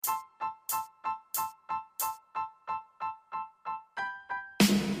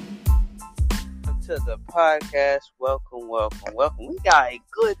to the podcast. Welcome. We got a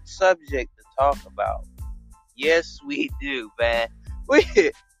good subject to talk about. Yes, we do, man. We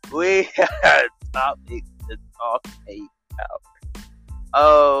got a topic to talk about.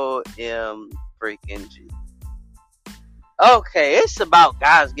 OM freaking G. Okay, it's about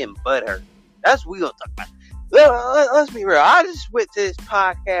guys getting butthurt. That's what we gonna talk about. Let's be real. I just went to this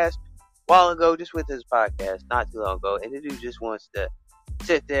podcast a while ago. Not too long ago, and the dude just wants to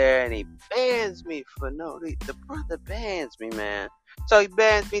sit there and he bans me for the brother bans me, man. So he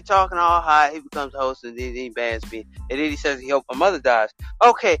bans me talking all hot, he becomes host, and then he bans me, and then he says he hope my mother dies.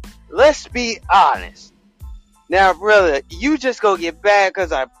 Okay, let's be honest. Now, brother, you just gonna get bad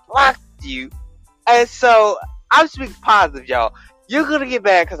because I blocked you, and so I'm speaking positive, y'all. You're gonna get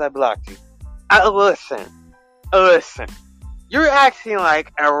bad because I blocked you. Listen. You're acting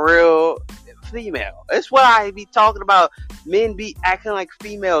like a real female. It's what I be talking about. Men be acting like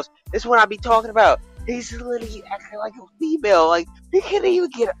females. It's what I be talking about. He's literally acting like a female. Like, he can't even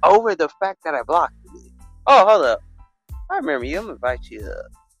get over the fact that I blocked you. Oh, hold up. I remember you. I'm gonna invite you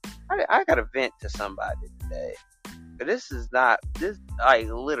up. I gotta vent to somebody today. But literally,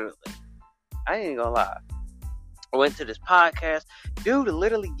 I ain't gonna lie. I went to this podcast. Dude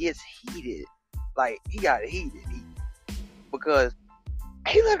literally gets heated. Like, he got heated. Because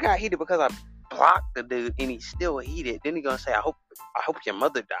he literally got heated because I blocked the dude and he's still heated. Then he gonna say, I hope your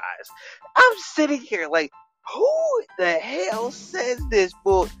mother dies. I'm sitting here like, who the hell says this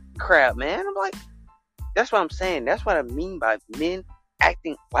bull crap, man? I'm like, that's what I'm saying. That's what I mean by men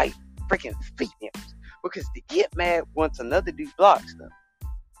acting like freaking females. Because they get mad once another dude blocks them.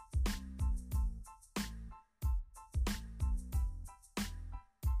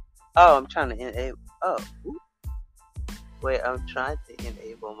 Oh, I'm trying to enable. Wait, I'm trying to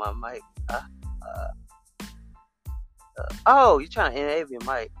enable my mic. You're trying to enable your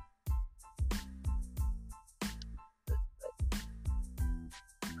mic.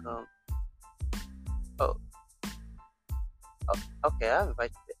 Okay, I'll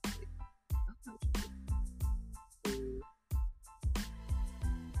invite you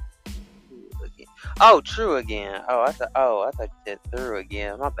again. Oh, true again. I thought you said through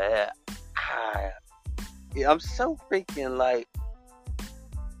again. My bad. Yeah, I'm so freaking like.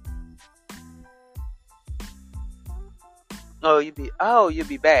 You'll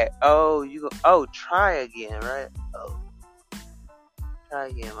be back. Try again, right? Try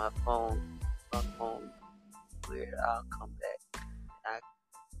again. My phone weird. I'll come back.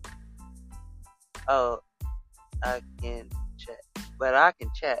 I can chat, but I can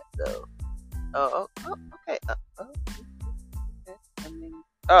chat though. Okay.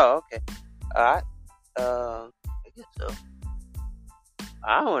 Okay. Alright. I guess so.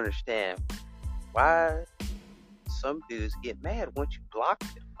 I don't understand why some dudes get mad once you block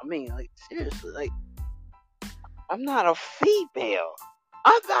them. I mean, like, seriously, like, I'm not a female.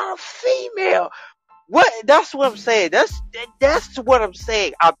 What? That's what I'm saying. That's what I'm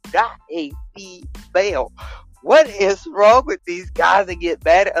saying. I'm not a female. What is wrong with these guys that get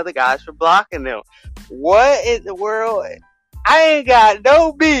mad at other guys for blocking them? What in the world? I ain't got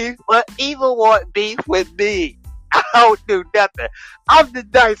no beef, but even want beef with me. I don't do nothing. I'm the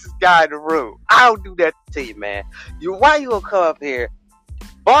nicest guy in the room. I don't do that to you, man. Why you gonna come up here,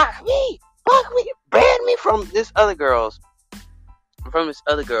 block me, ban me from this other girl's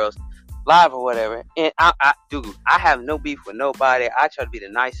live or whatever? And I have no beef with nobody. I try to be the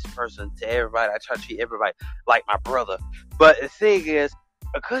nicest person to everybody. I try to treat everybody like my brother. But the thing is,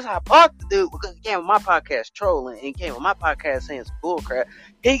 because I blocked the dude, because he came on my podcast trolling and came on my podcast saying some bullcrap,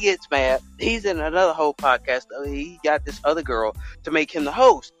 he gets mad. He's in another whole podcast. He got this other girl to make him the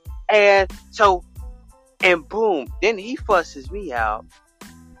host. And so, and boom, then he fusses me out,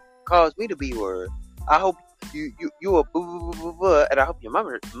 calls me the B word. I hope you a boo, and I hope your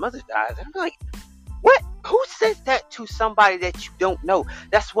mother dies. And I'm like, what? Who says that to somebody that you don't know?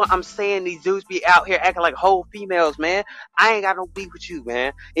 That's what I'm saying. These dudes be out here acting like whole females, man. I ain't got no beef with you,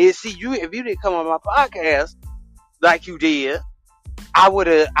 man. And see, if you didn't come on my podcast like you did, I would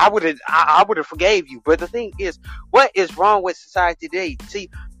have forgave you. But the thing is, what is wrong with society today? See,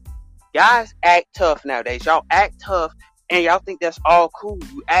 guys act tough nowadays. Y'all act tough, and y'all think that's all cool.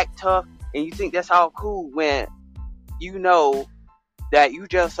 You act tough, and you think that's all cool when you know that you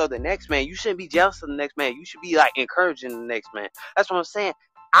jealous of the next man. You shouldn't be jealous of the next man. You should be like encouraging the next man. That's what I'm saying.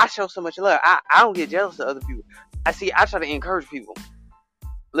 I show so much love. I don't get jealous of other people. I try to encourage people.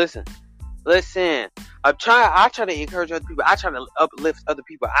 Listen. I try to encourage other people. I try to uplift other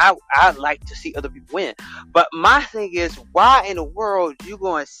people. I like to see other people win. But my thing is, why in the world you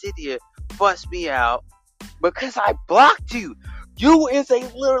going to sit here, fuss me out because I blocked you? You is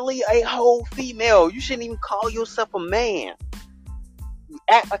literally a whole female. You shouldn't even call yourself a man. You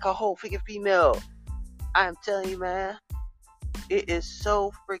act like a whole freaking female. I'm telling you, man, it is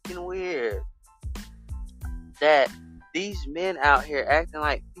so freaking weird that these men out here acting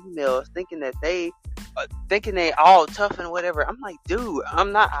like females, thinking they all tough and whatever. I'm like, dude,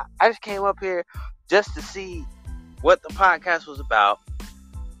 I'm not. I just came up here just to see what the podcast was about.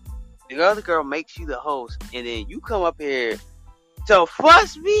 The other girl makes you the host, and then you come up here to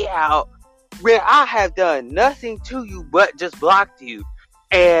fuss me out when I have done nothing to you but just blocked you,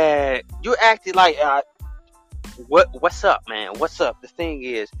 and you're acting like what's up, man? What's up? The thing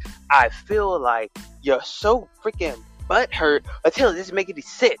is, I feel like you're so freaking butthurt until this making any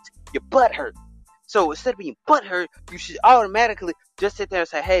sense. You're butthurt. So instead of being butthurt, you should automatically just sit there and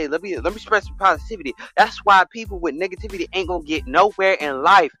say, hey, let me spread some positivity. That's why people with negativity ain't gonna get nowhere in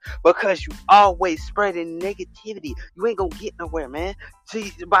life, because you always spreading negativity. You ain't gonna get nowhere, man.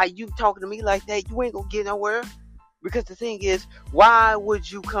 See, by you talking to me like that, you ain't gonna get nowhere. Because the thing is, why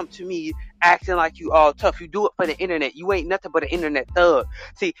would you come to me acting like you all tough? You do it for the internet. You ain't nothing but an internet thug.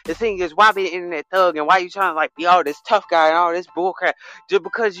 See, the thing is, why be an internet thug, and why you trying to like be all this tough guy and all this bullcrap? Just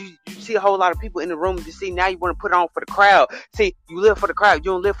because you see a whole lot of people in the room, you see, now you want to put on for the crowd. See, you live for the crowd.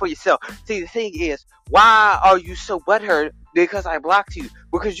 You don't live for yourself. See, the thing is, why are you so butthurt? Because I blocked you.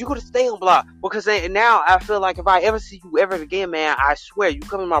 Because you're going to stay on block. Because now I feel like if I ever see you ever again, man, I swear, you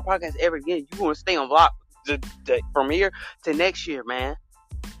come in my podcast ever again, you're going to stay on block. From here to next year, man.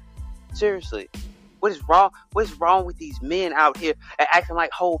 Seriously, what is wrong? What's wrong with these men out here acting like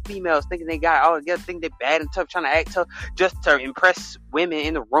whole females, thinking they got it all together, think they're bad and tough, trying to act tough just to impress women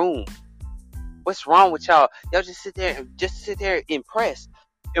in the room? What's wrong with y'all? Y'all just sit there and impress.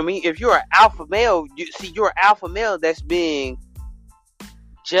 I mean, if you're an alpha male, you're an alpha male that's being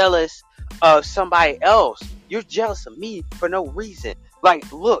jealous of somebody else. You're jealous of me for no reason.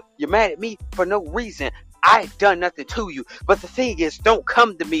 Like, look, you're mad at me for no reason. I ain't done nothing to you. But the thing is, don't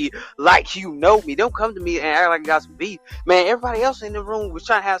come to me like you know me. Don't come to me and act like you got some beef. Man, everybody else in the room was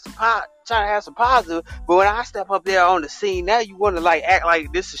trying to have some positive. But when I step up there on the scene, now you want to like act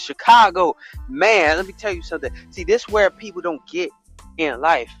like this is Chicago. Man, let me tell you something. See, this is where people don't get in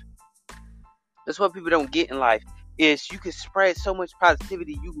life. That's what people don't get in life. Is you can spread so much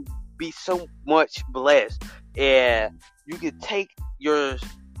positivity. You can be so much blessed. And you can take your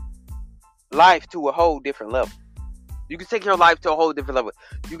life to a whole different level. You can take your life to a whole different level.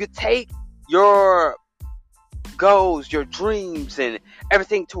 You can take your goals, your dreams, and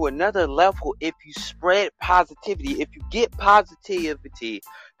everything to another level if you spread positivity. If you get positivity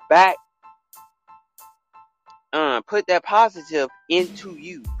back, put that positive into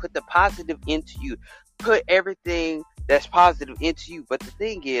you. Put the positive into you. Put everything that's positive into you. But the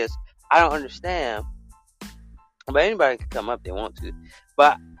thing is, I don't understand. But anybody can come up if they want to.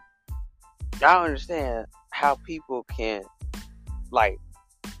 But I don't understand how people can, like,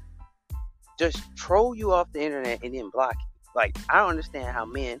 just troll you off the internet and then block you. Like, I don't understand how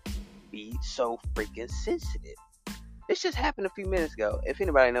men be so freaking sensitive. This just happened a few minutes ago. If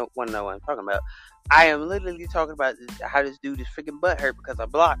anybody want to know what I'm talking about, I am literally talking about how this dude is freaking butthurt because I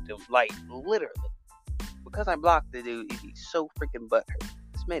blocked him. Like, literally. Because I blocked the dude, he's so freaking butthurt.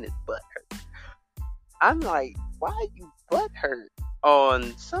 This man is butthurt. I'm like, why are you butthurt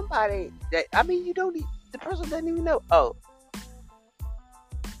on somebody that, I mean, you don't, the person doesn't even know. Oh.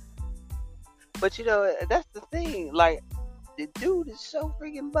 But you know, that's the thing. Like, the dude is so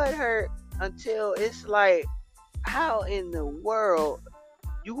freaking butthurt until it's like, how in the world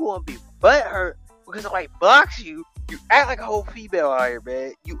you gonna be butthurt because somebody blocks you? You act like a whole female out here,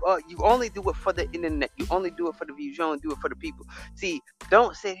 man. You only do it for the internet. You only do it for the views. You only do it for the people. See,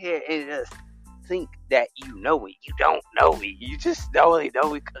 don't sit here and just think that you know me. You don't know me. You just only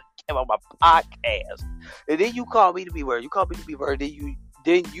know me because you came on my podcast. And then you call me to be word. You call me to be word.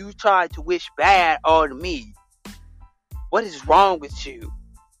 Then you try to wish bad on me. What is wrong with you?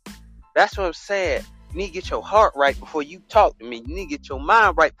 That's what I'm saying. You need to get your heart right before you talk to me. You need to get your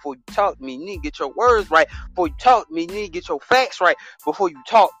mind right before you talk to me. You need to get your words right before you talk to me. You need to get your facts right before you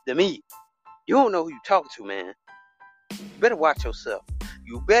talk to me. You don't know who you talking to, man. You better watch yourself.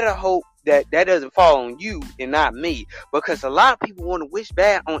 You better hope that doesn't fall on you and not me. Because a lot of people want to wish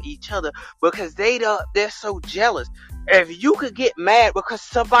bad on each other because they're so jealous. If you could get mad because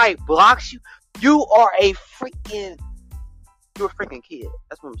somebody blocks you, you're a freaking kid.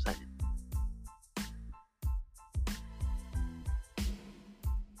 That's what I'm saying.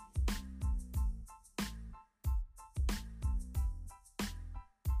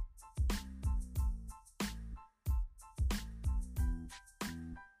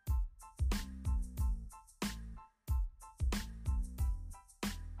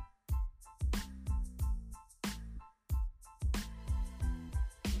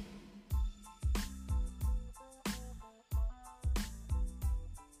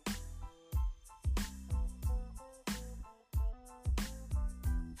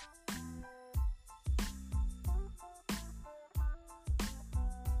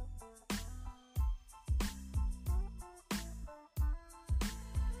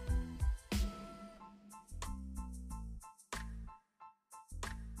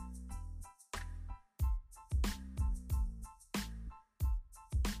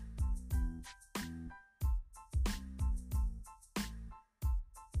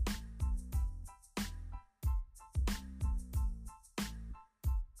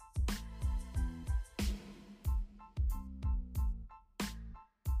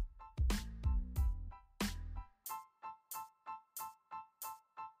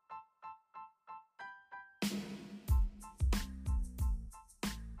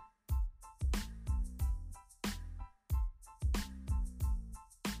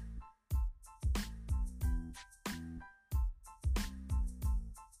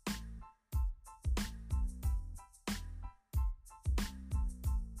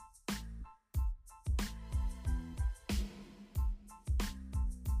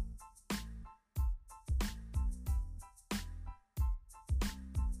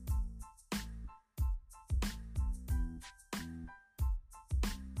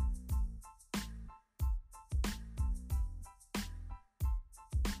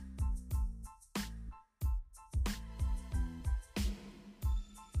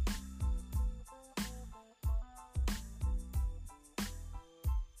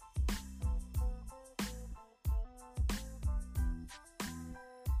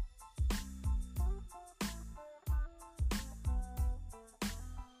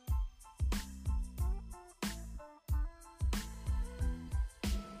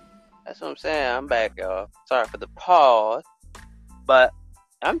 That's what I'm saying. I'm back, y'all. Sorry for the pause, but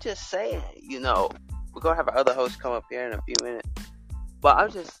I'm just saying, we're gonna have our other host come up here in a few minutes. But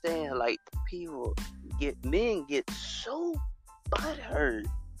I'm just saying, like, men get so butthurt.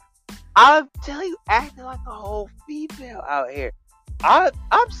 I'm telling you, acting like a whole female out here. I'm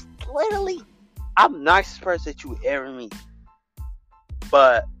the nicest person that you ever meet.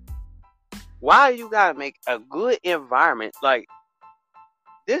 But why you gotta make a good environment? Like,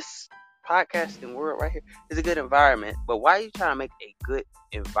 this podcasting world right here is a good environment, but why are you trying to make a good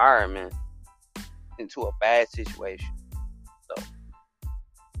environment into a bad situation? So,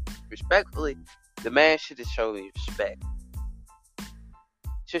 respectfully, the man should have showed me respect.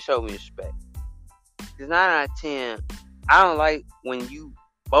 Should show me respect. Because 9 out of 10, I don't like when you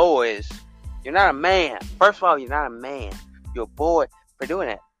boys, you're not a man. First of all, you're not a man. You're a boy for doing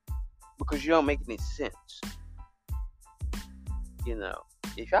that. Because you don't make any sense.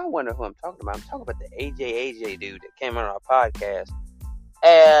 If y'all wonder who I'm talking about the AJ dude that came on our podcast.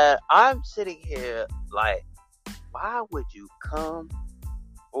 And I'm sitting here like, why would you come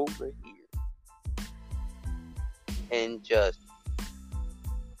over here and just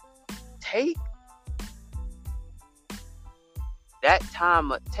take that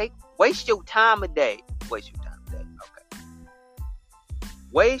time, waste your time a day. Okay.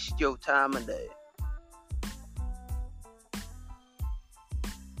 Waste your time a day.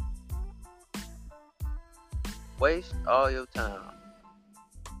 Waste all your time.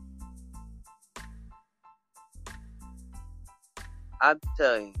 I'm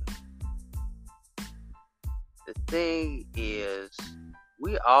telling you, the thing is,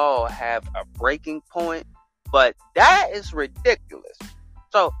 we all have a breaking point, but that is ridiculous.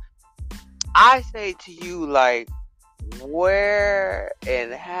 So, I say to you, like, where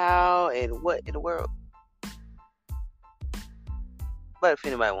and how and what in the world? But if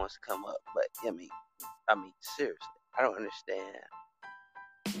anybody wants to come up, but I mean, seriously, I don't understand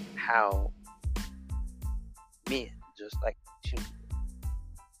how men, just like you,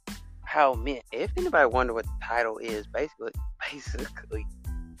 how men, if anybody wonder what the title is, basically,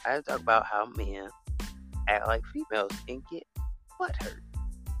 I talk about how men act like females and get butthurt.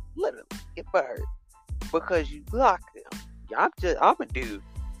 Literally, get butthurt. Because you block them. I'm a dude.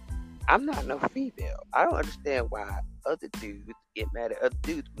 I'm not no female. I don't understand why other dudes get mad at other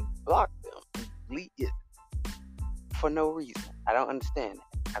dudes when you block them. Delete it for no reason. I don't understand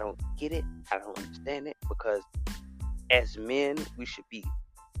it. I don't get it. I don't understand it. Because as men, we should be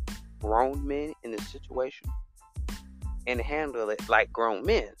grown men in this situation and handle it like grown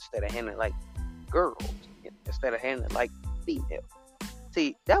men instead of handling it like girls, instead of handling it like females.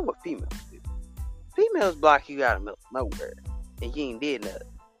 See, that's what females do. Females block you out of nowhere and you ain't did nothing.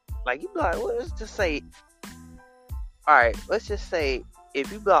 Like, you block, let's just say, alright, let's just say if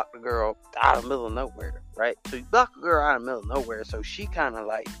you block the girl out of the middle of nowhere, right? So you block a girl out of the middle of nowhere, so she kind of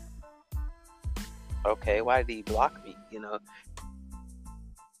like, okay, why did he block me?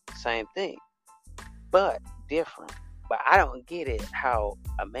 Same thing, but different. But I don't get it how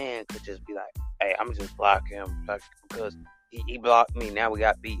a man could just be like, hey, I'm just block him because he blocked me, now we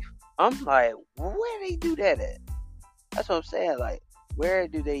got beef. I'm like, where do they do that at? That's what I'm saying, like, where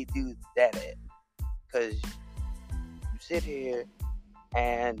do they do that at? Because you sit here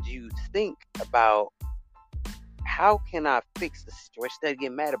and you think about, how can I fix the situation instead of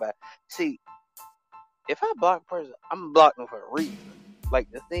getting mad about it? See, if I block a person, I'm blocking them for a reason. Like,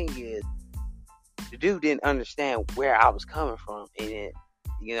 the thing is, the dude didn't understand where I was coming from, and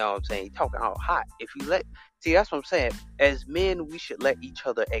you know what I'm saying, talking all hot. See, that's what I'm saying. As men, we should let each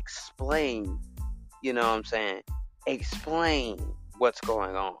other explain, you know what I'm saying, explain what's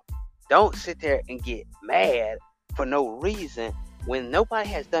going on. Don't sit there and get mad for no reason when nobody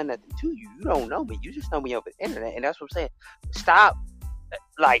has done nothing to you. You don't know me. You just know me over the internet, and that's what I'm saying. Stop,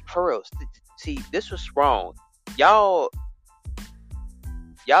 like, for real. See, this was wrong. Y'all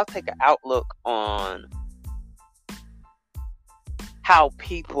take an outlook on how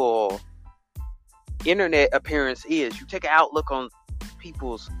people internet appearance is. You take an outlook on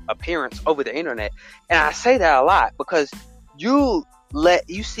people's appearance over the internet, and I say that a lot because you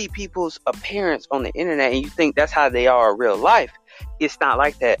see people's appearance on the internet and you think that's how they are in real life. It's not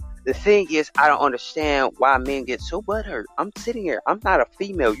like that. The thing is, I don't understand why men get so butthurt. I'm sitting here, I'm not a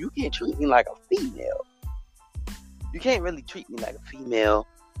female. You can't treat me like a female. You can't really treat me like a female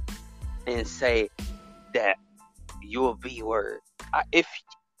and say that you're a B word.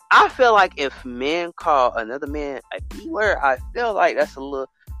 I feel like if men call another man a B word, I feel like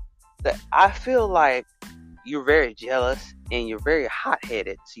I feel like you're very jealous and you're very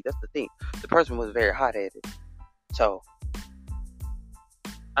hot-headed. See, that's the thing. The person was very hot-headed. So,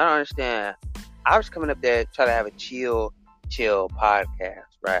 I don't understand. I was coming up there trying to have a chill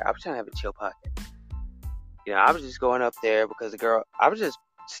podcast, right? I was trying to have a chill podcast. I was just going up there because I was just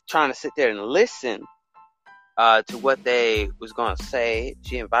trying to sit there and listen to what they was going to say.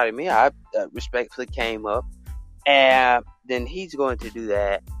 She invited me. I respectfully came up, and then he's going to do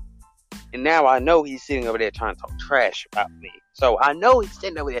that. And now I know he's sitting over there trying to talk trash about me. So I know he's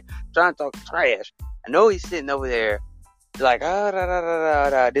sitting over there trying to talk trash. I know he's sitting over there like,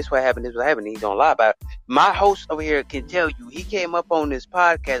 this what happened, this what happened. He's gonna lie about it. My host over here can tell you, he came up on this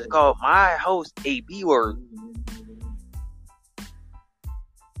podcast and called my host a B word.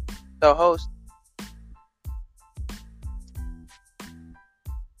 So, host,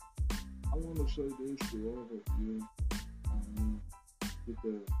 I want to say this to all of you, with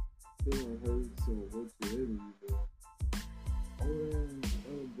the feeling hurts or whatsoever you do. All them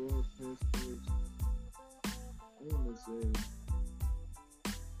other broadcasters, I want to say,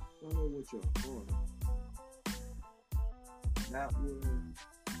 follow with your heart. Not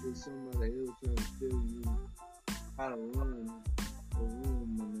with somebody else trying to tell you how to run a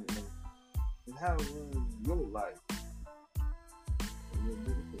room and how to run your life. Your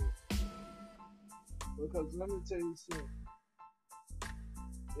business. Because let me tell you something.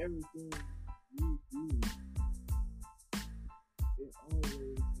 Everything you do, it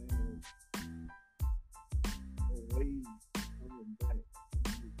always has a way coming back to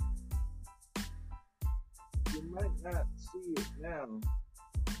you. You might not see it now,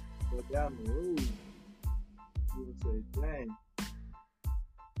 but down the road, you'll say, dang,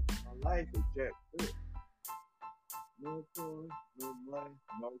 my life is jacked up. No car, no money,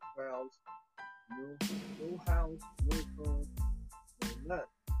 no house, no house, no car, no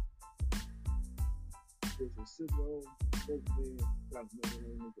nothing. Just a simple old folk man got money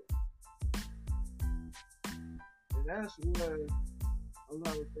on the go. And that's where a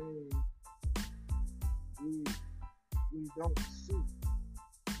lot of things we don't see.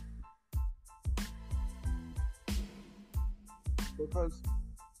 Because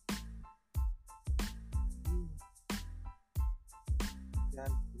you got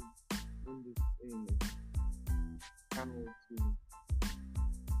to understand how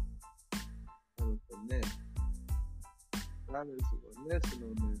to finesse. God is a finessing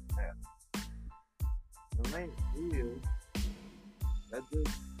on this path. It ain't real. That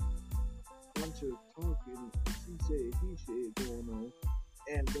just bunch of talking, she said, he said going on,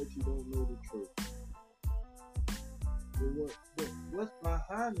 but you don't know the truth. But what's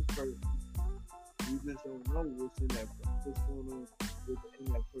behind the curtain? You just don't know what's going on in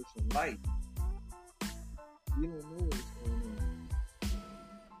that person's life. You don't know what's going on.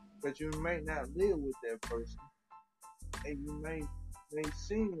 But you may not live with that person. And you may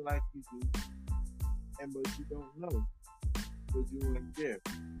seem like you do, but you don't know. But you weren't there.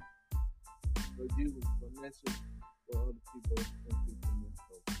 But you were finessing for other people and people messed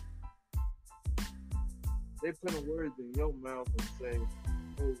up. They put the words in your mouth and say,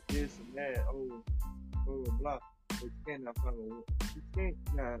 oh, this and that, oh, blah, blah, blah. But you cannot follow. You can't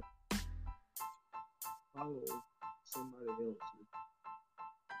follow somebody else. You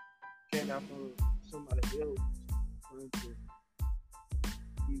cannot follow somebody else trying to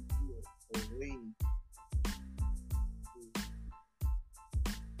give you a way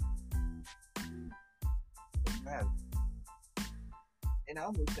to matter. And I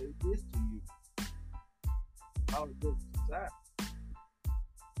will say this to you. Out of this society,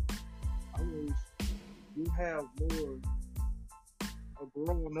 I wish you have more of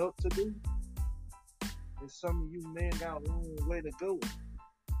growing up to do. And some of you men got a long way to go.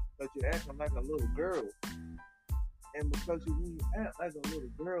 But you're acting like a little girl. And because when you act like a little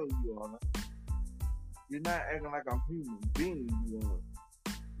girl you are, you're not acting like a human being you are.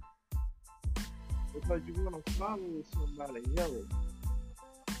 Because you want to follow somebody else.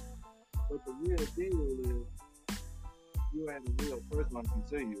 But the real deal is, you ain't a real person like you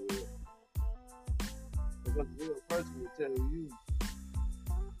say you are. Because the real person will tell you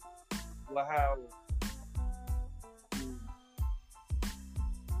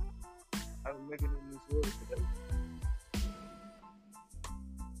how to make it in this world today.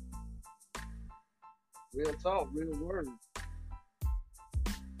 Real talk, real words.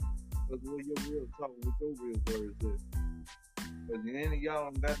 Because what your real talk, what your real words is. Because any of y'all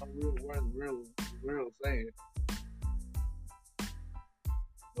don't got no real words, real saying.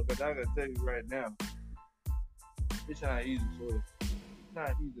 Because I gotta tell you right now, it's not easy for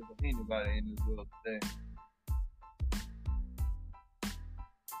anybody in this world today.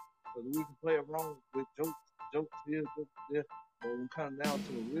 Because we can play around with jokes here, jokes there, but when it comes down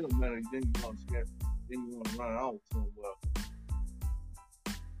to the real matter, then you want to run off somewhere.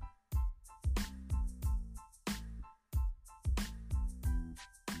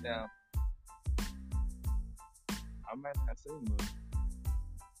 Now, I might not say much.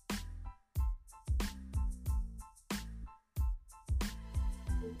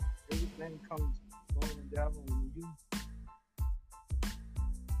 But everything comes falling down on you,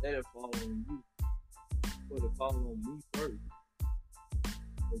 let it fall on you. But it fall on me first.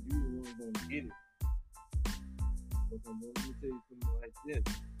 Because you the one gonna get it. But let me tell you something like this.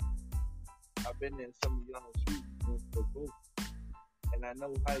 I've been in some of y'all's shoes once before. And I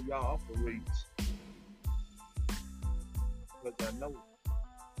know how y'all operate. Because I know.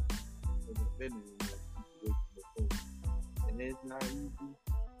 Because I've been in that situation before. And it's not easy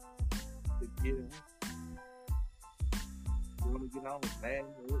to get on. You want to get on mad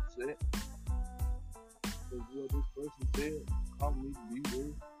or upset. Because what this person said caused me to be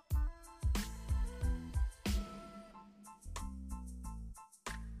rude.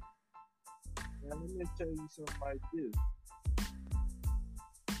 Now let me tell you something like this.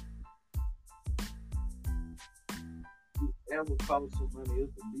 You ever call somebody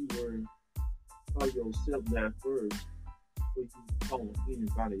else a B word, call yourself that first before you call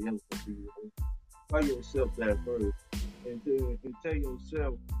anybody else a B word. Call yourself that first. And tell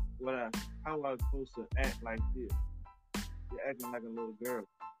yourself how I'm supposed to act like this. You're acting like a little girl.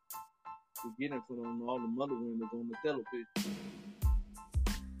 You're getting front on all the mother women on the television.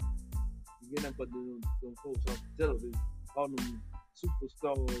 You're getting for them folks on the television. All them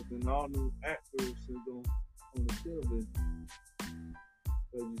superstars and all them actors on the television.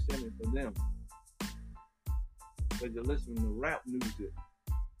 Because you're sending for them. Because you're listening to rap music.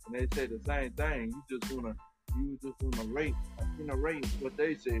 And they say the same thing. You just wanna rate what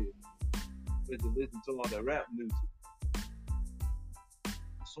they said. Because you listen to all that rap music.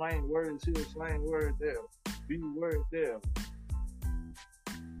 Slang words here, slang words there. B word there.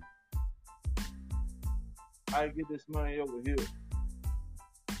 I get this money over here.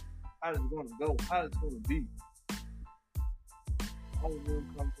 How is it gonna go? How is it gonna be? All of them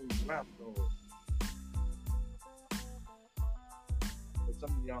come from the rap stars. But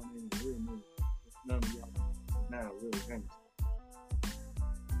some of y'all ain't real niggas. None of y'all is not a real gangster.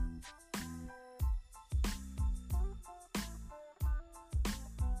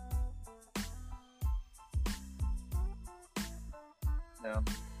 Now,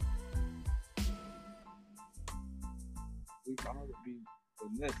 we can all be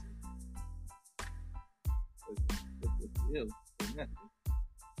finessing. It is finessing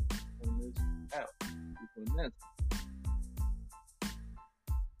on this app. We finessing.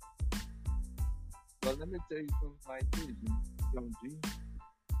 But let me tell you something like this, young G.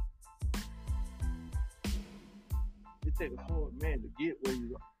 It takes a hard man to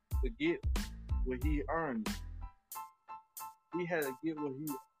get where he earned. He had to get what he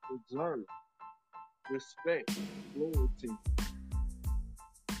deserved. Respect, loyalty.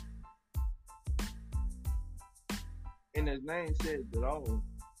 And his name says it all.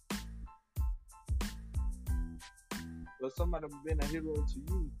 But somebody been a hero to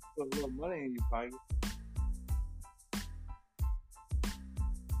you, put a little money in your pocket.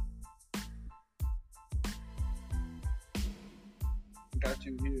 Got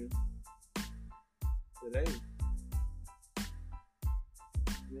you here today.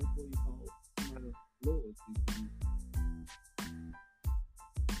 That's what you call somebody loyalty to you.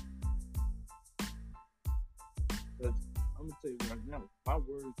 Because I'm gonna tell you right now, my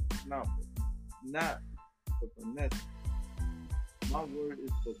word is not for finesse. My word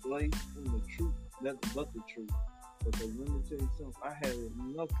is for blaze and the truth, nothing but the truth. Because let me tell you something, I had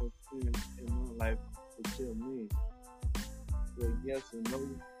enough experience in my life to tell me that yes and no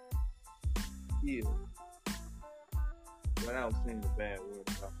is, without saying a bad word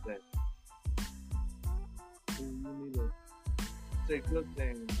about that. So you need to say good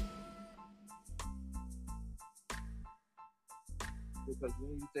things. Because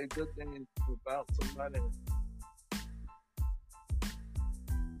when you say good things about somebody,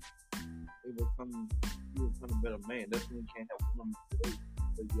 you become a better man. That's when you can't have a woman today.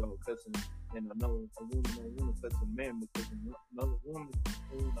 Because y'all cussing, and I know a woman don't want to cuss a man because another woman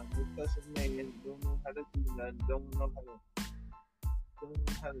like no cuss a man, don't know how to do nothing, don't know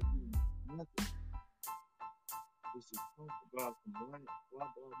how to do nothing. This is talk about complaint, blah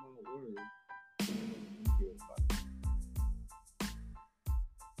blah blah words. And I don't about it.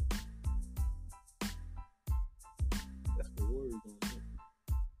 That's the words on it.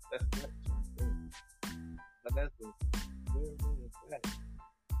 That's facts right there. But that's a very, very fact.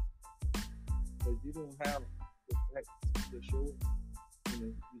 But you don't have the facts to show it.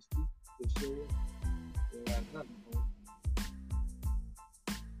 You speak to show it. You got nothing on it.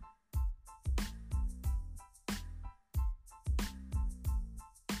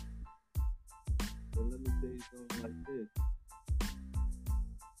 something like this.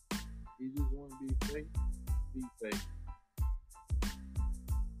 You just want to be fake, be fake.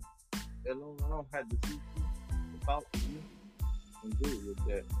 As long as I don't have to see you or talk to you, I'm good with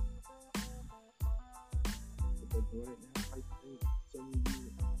that. Because right now, I think some of you,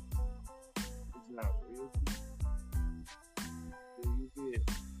 it's not real. Then you get,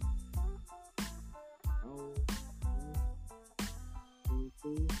 oh,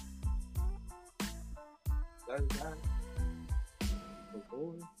 22, 35, or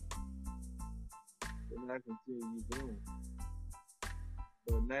 40, then I can see you doing.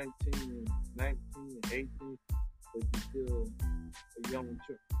 But 19 and 18, but you're still a young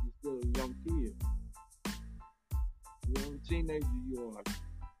kid. Young teenager you are.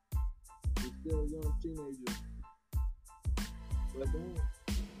 You're still a young teenager. But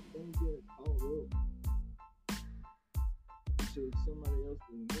don't get caught up into somebody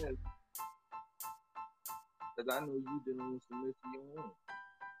else's mess. Because I know you dealing with some mess of your own.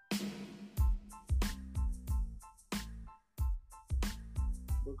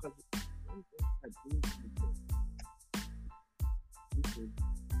 Because this is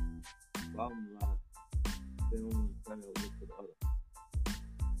bottom line. They don't want to try to look for the other.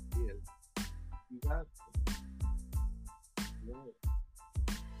 Yeah, you got to walk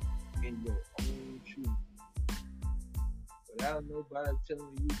in your own shoes without nobody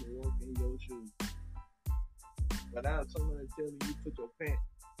telling you to walk in your shoes. Without somebody telling you put your pants,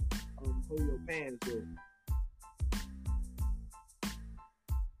 hold your pants up.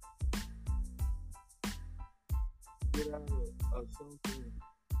 Get out of something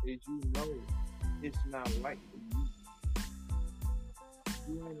that you know it's not right for you.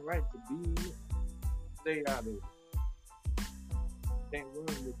 You ain't right to be in it. Stay out of it. Can't run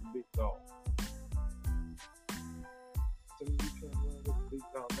with the big dog. Some of you trying to run with the big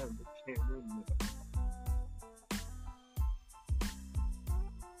dog now, but can't run with them.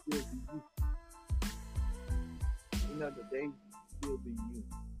 Still be you. Another day, still be you.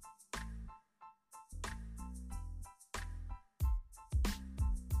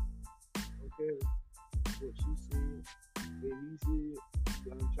 Okay, what she said, what he said,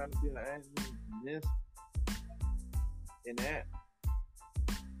 that I'm trying to be an admin in this and that.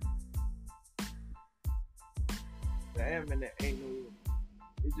 The admin that ain't no,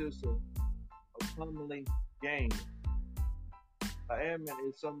 it's just a pummeling game. An admin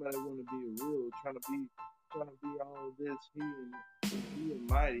is somebody want to be real, trying to be all this, he and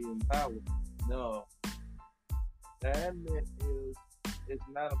mighty and power. No, the admin is. It's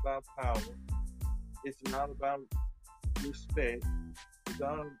not about power. It's not about respect. It's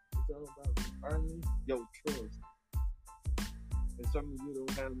all about earning your trust. And some of you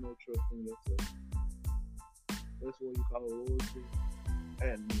don't have no trust in yourself. That's what you call loyalty.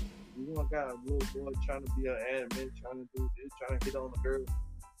 Admin. You want got a little boy trying to be an admin, trying to do this, trying to get on a girl.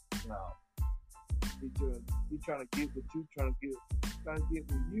 No. He trying to get with you, trying to get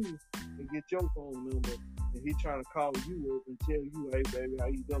with you and get your phone number. And he trying to call you up and tell you, hey baby, how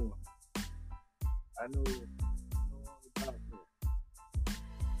you doing? I know all about that.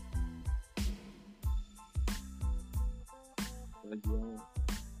 But you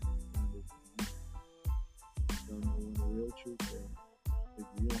don't know when the real truth is. If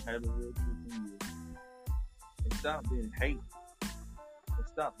you don't have the real truth in you, and stop being hate. And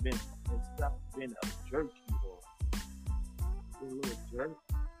stop being a jerk you are. You're a little jerk.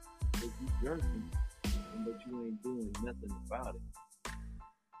 If you jerking, but you ain't doing nothing about it.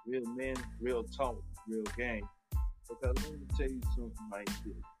 Real men, real talk, real game. Because let me tell you something like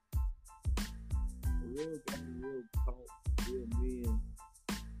this. Real game, real talk, real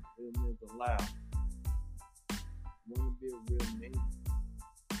men's alive. Want to be a real man?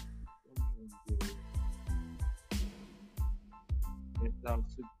 Don't want to be a real man. And stop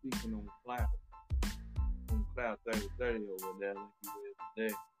speaking on cloud. On cloud 30 over there like you read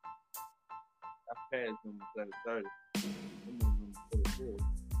today. I passed number 30. I'm on number 44.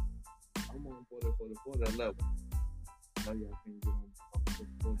 I'm on 40 level. Now y'all can get on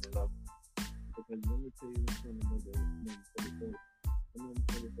 40 level. Because let me tell you something about that number 44. The number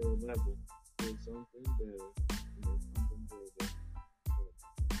 44 level is something better. There's something better.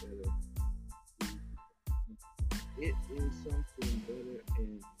 It is something better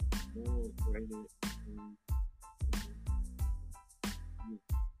and more greater than you.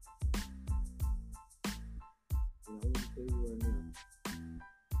 And I want to tell you right now,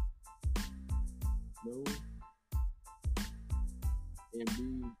 know and be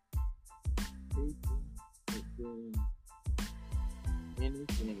capable of doing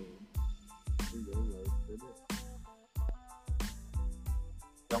anything in your life today.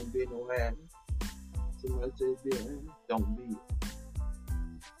 Don't be no admin. somebody say be an animal, don't be it.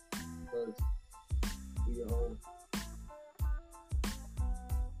 Because we all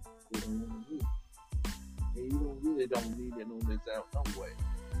we don't want to be. And you really don't need it on this out no way.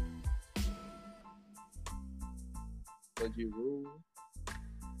 Because you rule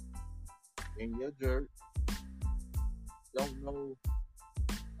and your jerk don't know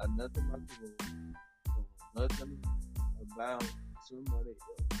nothing about the rules, don't know nothing about somebody else.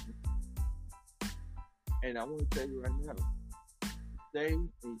 And I want to tell you right now, stay in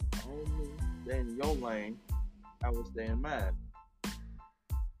your lane, I will stay in mine.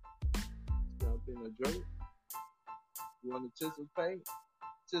 Stop being a jerk. You want to participate?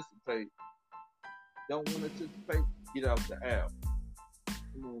 Participate. Don't want to participate? Get off the app.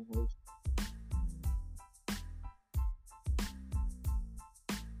 Come on, host.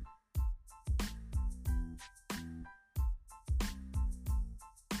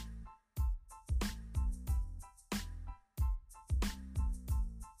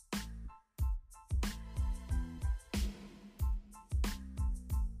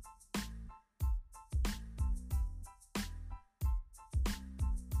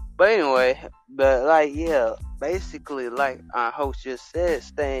 But anyway, yeah, basically, like our host just said,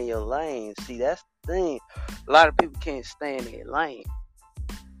 stay in your lane. See, that's the thing. A lot of people can't stay in their lane,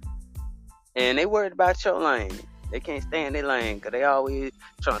 and they worried about your lane. They can't stay in their lane because they always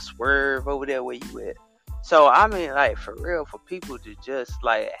trying to swerve over there where you at. So I mean, like, for real, for people to just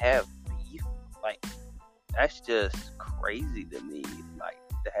like have beef, like, that's just crazy to me. Like,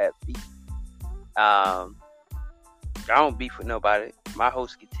 to have beef. I don't beef with nobody. My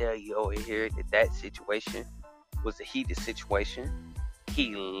host can tell you over here that situation was a heated situation.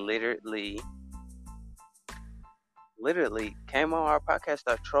 He literally came on our podcast,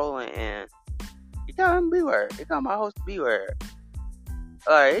 started trolling, and he got him B-word. He got my host B-word.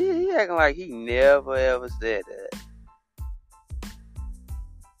 Like, he acting like he never ever said that.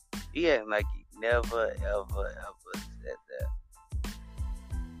 He acting like he never ever said that.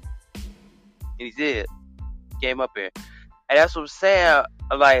 And he did. Came up here. And that's what I'm saying.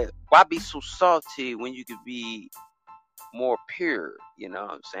 Like, why be so salty when you could be more pure? You know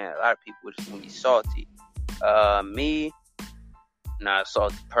what I'm saying? A lot of people just want to be salty. Me, not a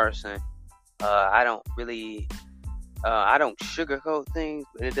salty person. I don't really, I don't sugarcoat things,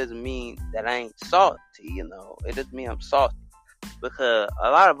 but it doesn't mean that I ain't salty, you know? It doesn't mean I'm salty. Because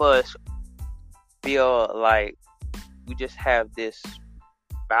a lot of us feel like we just have this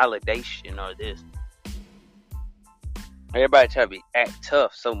validation or this. Everybody try to act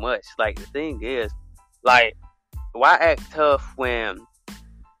tough so much. Like, the thing is, like, why act tough when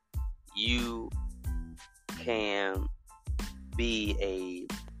you can be a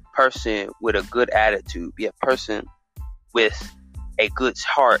person with a good attitude, be a person with a good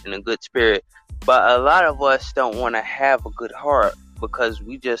heart and a good spirit? But a lot of us don't want to have a good heart because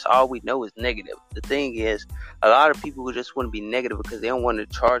all we know is negative. The thing is, a lot of people just want to be negative because they don't want to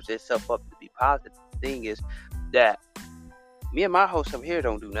charge themselves up to be positive. The thing is that me and my host up here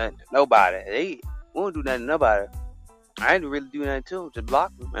don't do nothing to nobody. They won't do nothing to nobody. I didn't really do nothing to him, just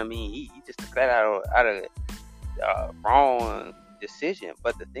block him. I mean, he just took that out of wrong decision.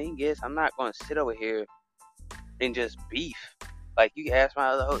 But the thing is, I'm not going to sit over here and just beef. Like, you can ask my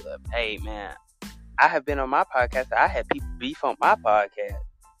other host, hey, man, I have been on my podcast. I had people beef on my podcast.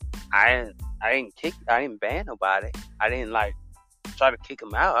 I didn't ban nobody. I didn't, like, try to kick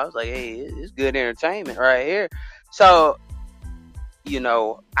them out. I was like, hey, it's good entertainment right here. So, you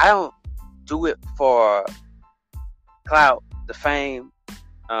know, I don't do it for clout, the fame.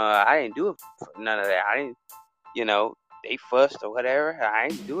 I didn't do it for none of that. I didn't, you know, they fussed or whatever. I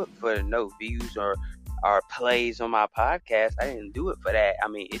didn't do it for no views or plays on my podcast. I didn't do it for that. I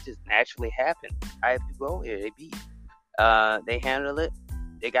mean, it just naturally happened. I had people over here, they beat. They handled it.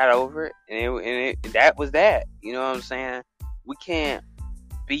 They got over it, and that was that. You know what I'm saying? We can't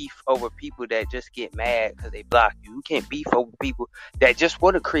beef over people that just get mad because they block you. We can't beef over people that just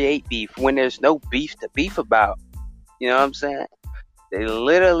want to create beef when there's no beef to beef about. You know what I'm saying? They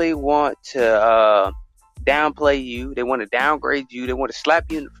literally want to downplay you. They want to downgrade you. They want to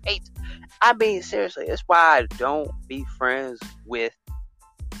slap you in the face. I mean, seriously, that's why I don't be friends with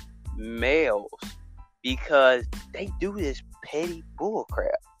males, because they do this petty bullcrap.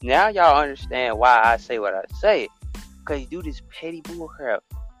 Now y'all understand why I say what I say. Because you do this petty bullcrap.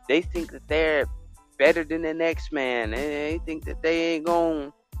 They think that they're better than the next man. And they think that they ain't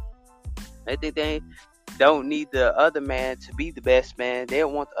gonna... They think they don't need the other man to be the best man. They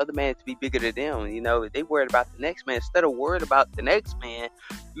don't want the other man to be bigger than them. You know, they worried about the next man. Instead of worried about the next man,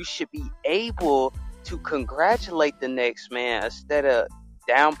 you should be able to congratulate the next man instead of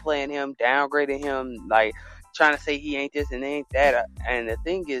downplaying him, downgrading him, like trying to say he ain't this and ain't that. And the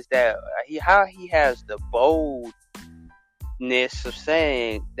thing is that how he has the boldness of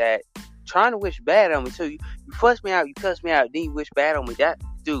saying that, trying to wish bad on me. So you fuss me out, you cuss me out, then you wish bad on me. That,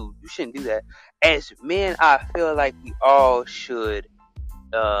 dude, you shouldn't do that. As men, I feel like we all should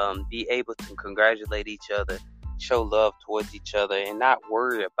be able to congratulate each other, show love towards each other, and not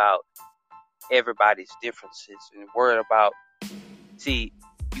worry about everybody's differences and worry about. See,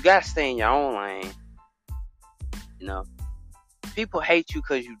 you gotta stay in your own lane. You know, people hate you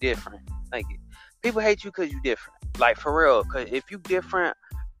because you different. Like, people hate you because you different. Like, for real. Because if you different,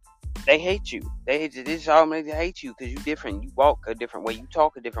 they hate you. They hate you. This all makes they hate you because you different. You walk a different way. You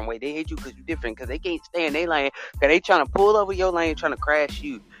talk a different way. They hate you because you different. Because they can't stay in their lane. Because they trying to pull over your lane, trying to crash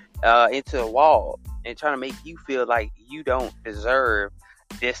you into a wall, and trying to make you feel like you don't deserve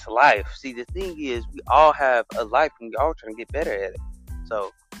this life. See, the thing is, we all have a life, and we all trying to get better at it.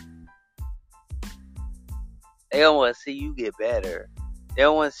 So they don't want to see you get better. They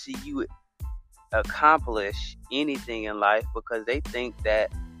don't want to see you accomplish anything in life, because they think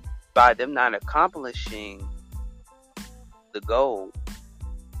that by them not accomplishing the goal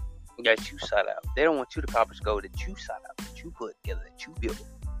that you set out, they don't want you to accomplish the goal that you set out, that you put together, that you built,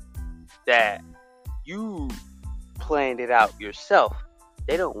 that you planned it out yourself.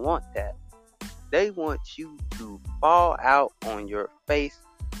 They don't want that. They want you to fall out on your face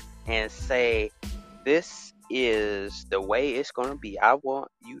and say, this is the way it's going to be. I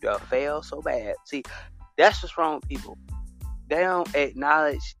want you to fail so bad. See, that's what's wrong with people. They don't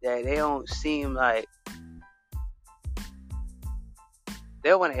acknowledge that. They don't seem like they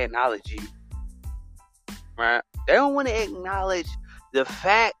don't want to acknowledge you, right? They don't want to acknowledge the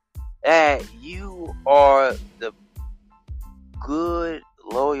fact that you are the good,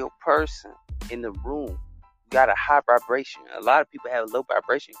 loyal person in the room. You got a high vibration. A lot of people have low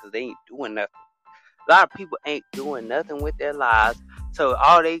vibration because they ain't doing nothing. A lot of people ain't doing nothing with their lives, so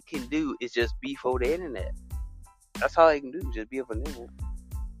all they can do is just be for the internet. That's all they can do, just be for the internet.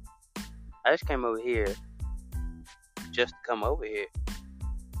 I just came over here just to come over here,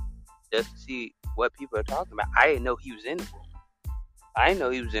 just to see what people are talking about. I didn't know he was in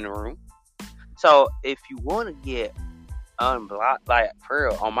the room. So if you want to get unblocked, like for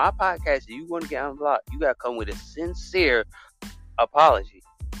real, on my podcast, if you want to get unblocked, you gotta come with a sincere apology.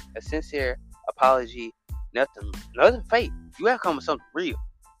 A sincere apology, nothing fake. You gotta come with something real.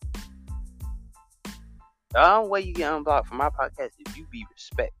 The only way you get unblocked from my podcast is you be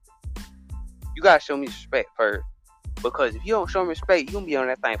respected. You gotta show me respect first, because if you don't show me respect, you gonna be on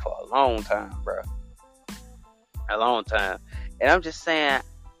that thing for a long time, bro. A long time. And I'm just saying,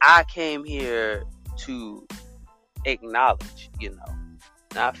 I came here to acknowledge, And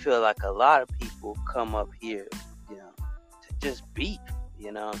I feel like a lot of people come up here, to just beef.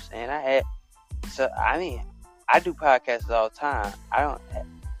 You know what I'm saying? I do podcasts all the time. I don't.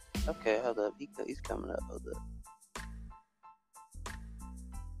 Okay, hold up. He's coming up. Hold up.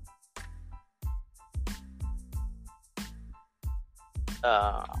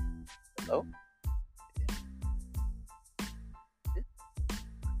 Hello?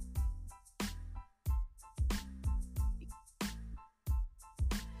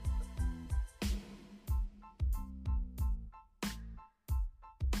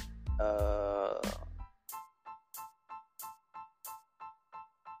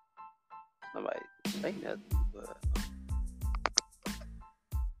 Nobody say nothing, but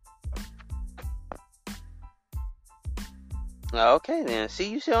okay then. See,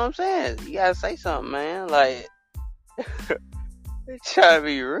 you see what I'm saying? You gotta say something, man. Like, they try to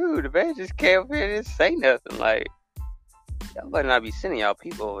be rude. The man just came up here and didn't say nothing. Like, y'all better not be sending y'all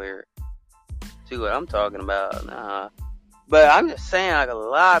people over here. See what I'm talking about? Nah. But I'm just saying, like, a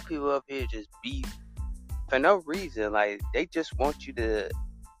lot of people up here just beef for no reason. Like, they just want you to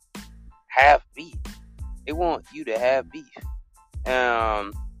have beef. They want you to have beef.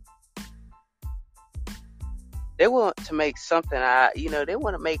 They want to make something they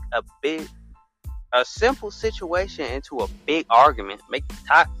want to make a simple situation into a big argument, make it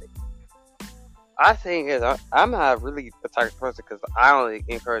toxic. I think I'm not really a toxic person, because I only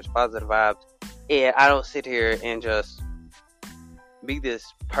encourage positive vibes, and I don't sit here and just be this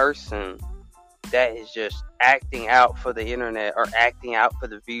person that is just acting out for the internet or acting out for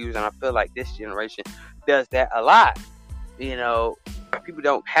the views. And I feel like this generation does that a lot. People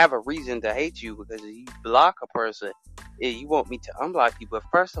don't have a reason to hate you, because if you block a person, you want me to unblock you. But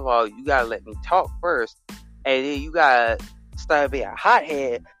first of all, you gotta let me talk first, and then you gotta start being a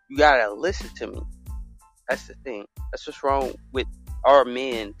hothead. You gotta listen to me. That's the thing. That's what's wrong with our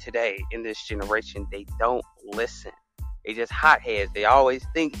men today in this generation. They don't listen. They just hotheads. They always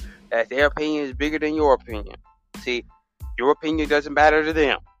think that their opinion is bigger than your opinion. See, your opinion doesn't matter to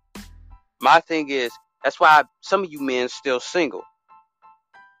them. My thing is, that's why some of you men still single.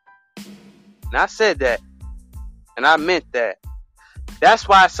 And I said that, and I meant that. That's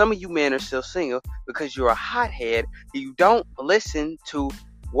why some of you men are still single, because you're a hothead and you don't listen to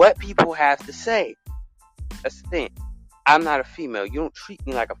what people have to say. That's the thing. I'm not a female. You don't treat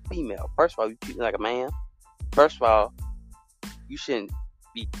me like a female. First of all, you treat me like a man. First of all, you shouldn't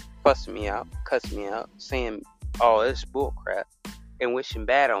be fussing me out, cussing me out, saying all this bull crap, and wishing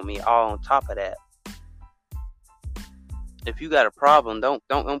bad on me all on top of that. If you got a problem, don't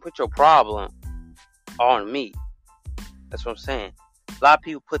put your problem on me. That's what I'm saying. A lot of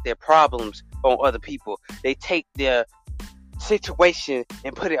people put their problems on other people. They take their situation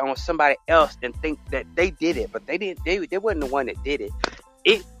and put it on somebody else and think that they did it, but they didn't. They wasn't the one that did it.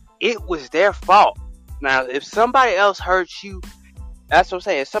 It was their fault. Now, if somebody else hurts you, that's what I'm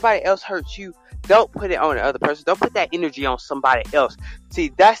saying. If somebody else hurts you, don't put it on the other person. Don't put that energy on somebody else.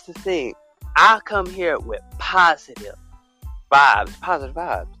 See, that's the thing. I come here with positive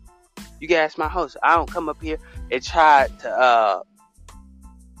vibes. You can ask my host. I don't come up here and try to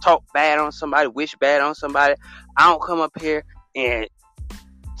talk bad on somebody, wish bad on somebody. I don't come up here and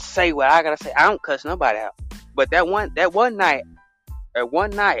say what I gotta say. I don't cuss nobody out. But that one night,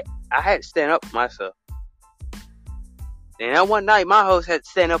 I had to stand up for myself. And that one night, my host had to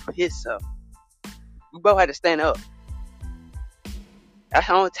stand up for himself. We both had to stand up. That's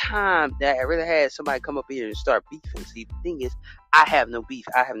the only time that I really had somebody come up here and start beefing. See, the thing is, I have no beef.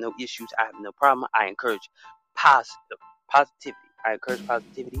 I have no issues. I have no problem. I encourage positivity. I encourage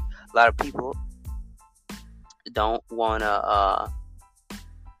positivity. A lot of people don't want to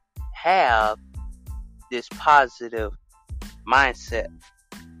have this positive mindset.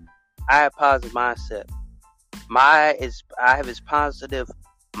 I have positive mindset. I have this positive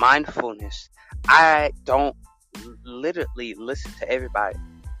mindfulness. I don't literally listen to everybody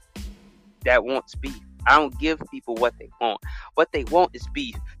that wants beef. I don't give people what they want. What they want is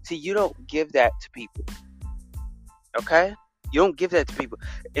beef. See, you don't give that to people. Okay? You don't give that to people.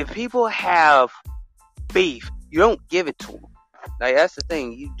 If people have beef, you don't give it to them. Like, that's the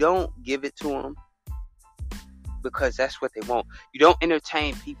thing. You don't give it to them because that's what they want. You don't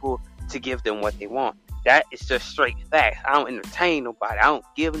entertain people to give them what they want. That is just straight facts. I don't entertain nobody. I don't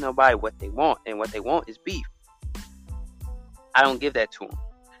give nobody what they want. And what they want is beef. I don't give that to them.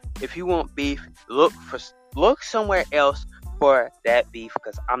 If you want beef, look somewhere else for that beef,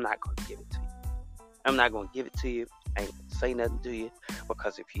 because I'm not going to give it to you. I'm not going to give it to you. I ain't going to say nothing to you,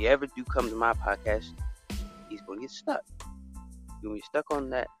 because if you ever do come to my podcast, he's going to get stuck. You're going to be stuck on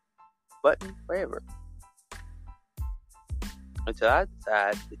that button forever until I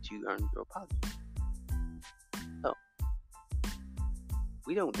decide that you earned your apology. So,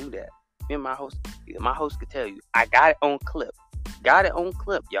 we don't do that. Me and my host could tell you, I got it on clip. Got it on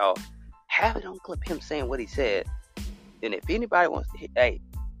clip, y'all. Have it on clip, him saying what he said. And if anybody wants to hit, hey,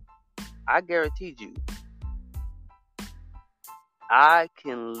 I guarantee you, I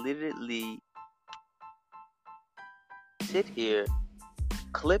can literally sit here,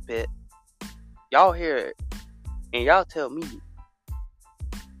 clip it, y'all hear it, and y'all tell me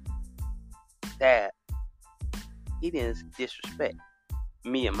that he didn't disrespect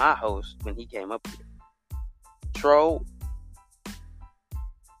me and my host when he came up here. Troll.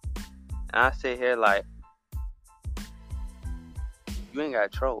 And I sit here like, you ain't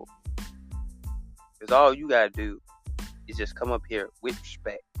got to troll. Because all you got to do is just come up here with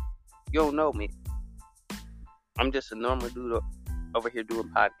respect. You don't know me. I'm just a normal dude over here doing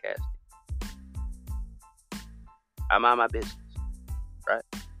podcasting. I mind my business. Right?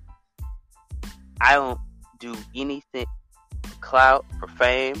 I don't do anything for clout, for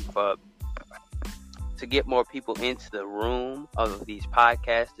fame, to get more people into the room of these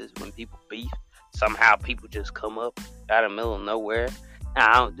podcasters. When people beef, somehow people just come up out of the middle of nowhere. And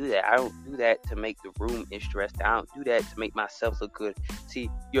I don't do that. I don't do that to make the room interesting. I don't do that to make myself look good. See,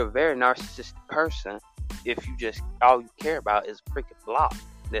 you're a very narcissistic person if you just, all you care about is freaking block.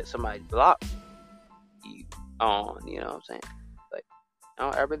 That somebody blocked you on, you know what I'm saying? Like,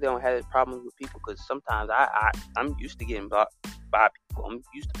 I really don't have problems with people, because sometimes I'm used to getting blocked by people. I'm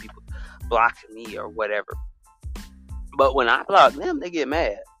used to people blocking me or whatever. But when I block them, they get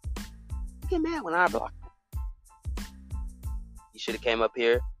mad. They get mad when I block them. You should have came up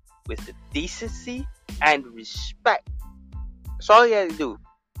here with the decency and respect. That's all you had to do.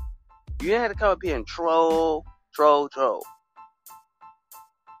 You didn't have to come up here and troll.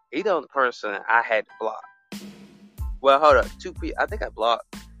 He's the only person I had to block. Well, hold up. 2 people. I think I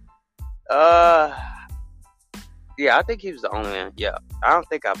blocked. Yeah, I think he was the only one. Yeah, I don't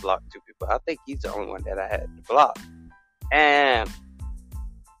think I blocked 2 people. I think he's the only one that I had to block. And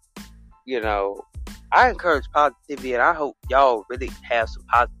you know, I encourage positivity, and I hope y'all really have some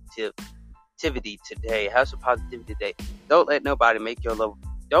positivity today. Have some positivity today. Don't let nobody make your low.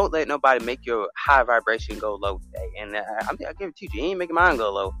 Don't let nobody make your high vibration go low today. And I give it to you. He ain't making mine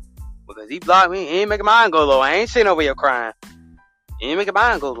go low because he blocked me. He ain't making mine go low. I ain't sitting over here crying. He ain't making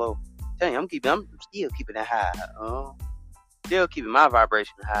mine go low. I'm telling you, I'm still keeping it high. Still keeping my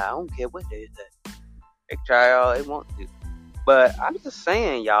vibration high. I don't care what they say. They try all they want to. But I'm just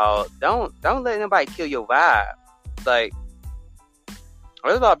saying, y'all, don't let nobody kill your vibe. Like,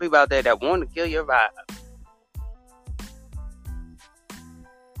 there's a lot of people out there that want to kill your vibe.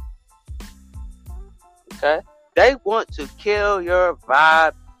 Okay? They want to kill your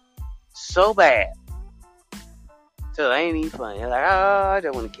vibe so bad. So it ain't even funny. They're like, oh, I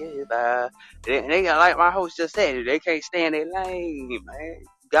don't want to kill your vibe. They like my host just said, they can't stay in their lane, man.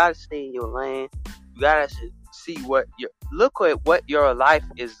 You gotta stay in your lane. You gotta see look at what your life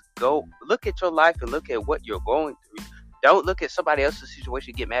is look at your life and look at what you're going through. Don't look at somebody else's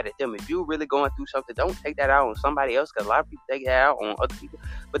situation and get mad at them. If you're really going through something, don't take that out on somebody else, because a lot of people take that out on other people.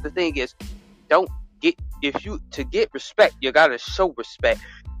 But the thing is, to get respect, you gotta show respect.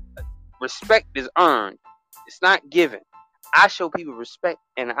 Respect is earned. It's not given. I show people respect,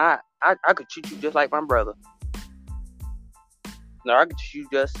 and I could treat you just like my brother. No, I could treat you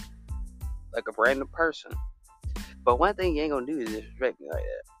just like a random person. But one thing you ain't gonna do is disrespect me like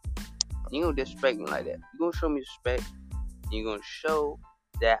that. You ain't gonna disrespect me like that. You gonna show me respect. You're gonna show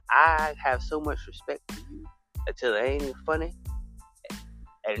that I have so much respect for you until it ain't even funny,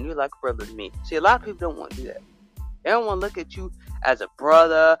 and you're like a brother to me. See, a lot of people don't want to do that. They don't want to look at you as a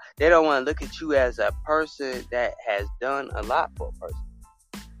brother. They don't want to look at you as a person that has done a lot for a person.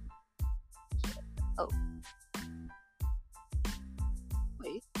 Oh.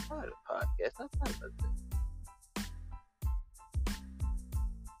 Wait, part of the podcast. I thought about that.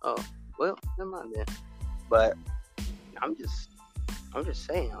 Oh, well, never mind then. But I'm just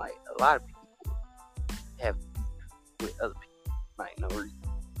saying, like, a lot of people have with other people, might no reason.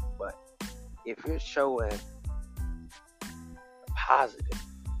 But if you're showing a positive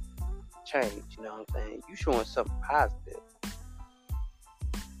change, you know what I'm saying? You showing something positive.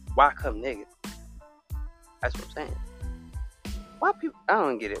 Why come negative? That's what I'm saying. Why people? I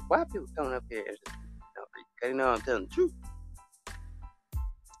don't get it. Why people coming up here and just because you know I'm telling the truth.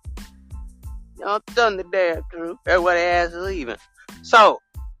 I'm telling the damn truth. That's why they ass is leaving. So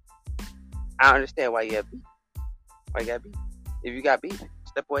I understand why you have beef. Why you got beef? If you got beef,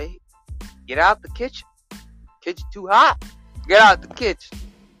 step away. Get out the kitchen. Kitchen too hot. Get out the kitchen.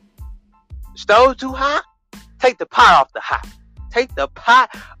 Stove too hot. Take the pot off the hot. Take the pot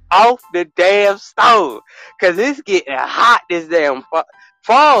off the damn stove. Cause it's getting hot this damn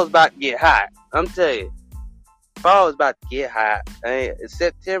fall's about to get hot. I'm telling you. Fall is about to get hot.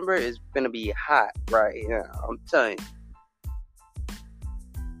 September is gonna be hot right now. I'm telling you.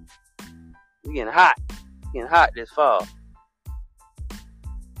 We're getting hot. Getting hot this fall.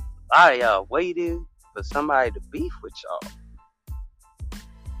 A lot of y'all waiting for somebody to beef with y'all.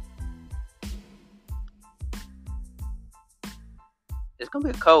 It's gonna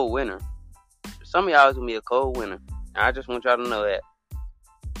be a cold winter. For some of y'all, it's gonna be a cold winter. I just want y'all to know that.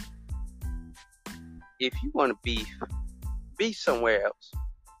 If you want to be somewhere else.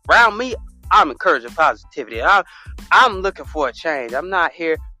 Around me, I'm encouraging positivity. I'm looking for a change. I'm not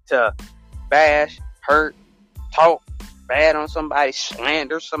here to bash, hurt, talk bad on somebody,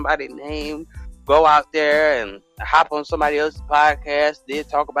 slander somebody's name, go out there and hop on somebody else's podcast, then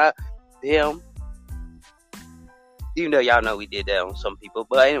talk about them. Even though y'all know we did that on some people.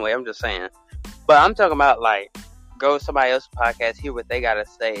 But anyway, I'm just saying. But I'm talking about, like, go to somebody else's podcast, hear what they gotta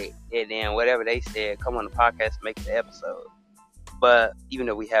say, and then whatever they said, come on the podcast, make the episode. But even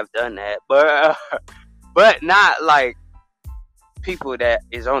though we have done that, but not like people that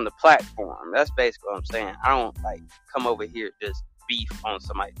is on the platform. That's basically what I'm saying. I don't like come over here just beef on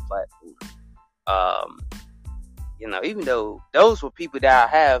somebody's platform. Even though those were people that I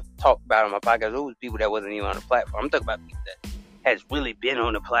have talked about on my podcast, those were people that wasn't even on the platform. I'm talking about people that has really been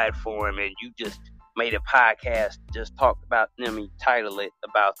on the platform, and you just made a podcast, just talked about them and title it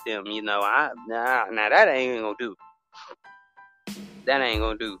about them. Now that ain't gonna do. That ain't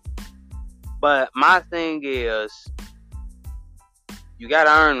gonna do. But my thing is, you gotta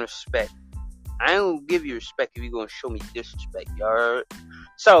earn respect. I ain't gonna give you respect if you're gonna show me disrespect, you heard?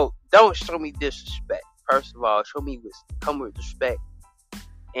 So don't show me disrespect. First of all, come with respect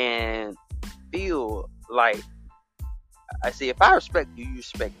and feel like, I see, if I respect you, you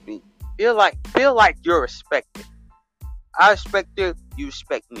respect me. Feel like you're respected. I respect you. You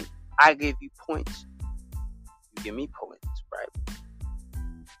respect me. I give you points. You give me points, right?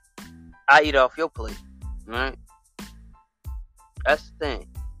 I eat off your plate, right? That's the thing.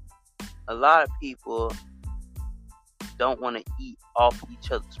 A lot of people don't want to eat off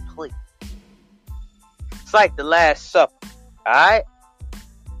each other's plate. It's like the Last Supper, alright?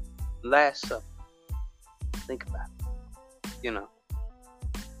 Last Supper. Think about it,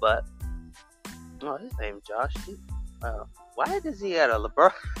 But, his name's Josh. Why does he got a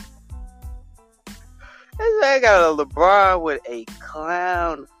LeBron? This man got a LeBron with a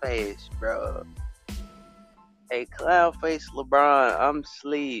clown face, bro. A clown face LeBron. I'm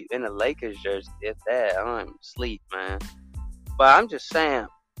asleep in a Lakers jersey. If that, I'm asleep, man. But I'm just saying,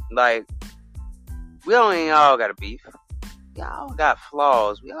 like, we don't ain't all got a beef. We all got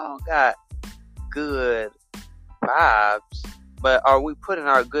flaws. We all got good vibes. But are we putting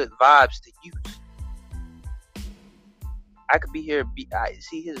our good vibes to use? I could be here.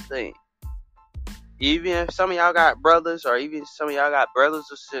 See, here's the thing. Even if some of y'all got brothers, or even some of y'all got brothers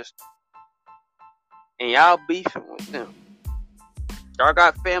or sisters, and y'all beefing with them, y'all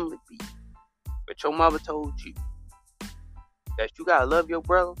got family beef, but your mother told you that you gotta love your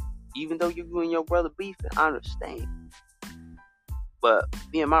brother, even though you and your brother beefing. I understand, but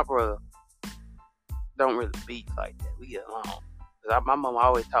me and my brother don't really beef like that. We get along. Cause my mama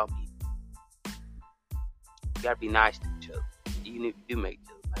always taught me you gotta be nice to each other, even if you do make each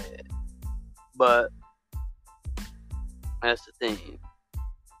other mad. But that's the thing.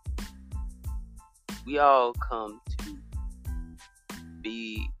 We all come to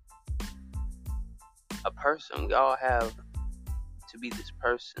be a person. We all have to be this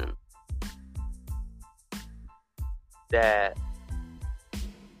person that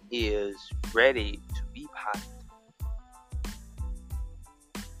is ready to be positive.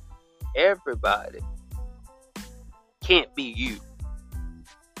 Everybody can't be you.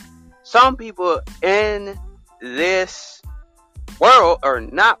 Some people in this world are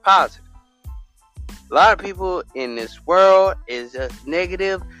not positive. A lot of people in this world is just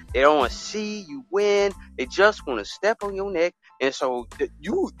negative. They don't want to see you win. They just want to step on your neck. And so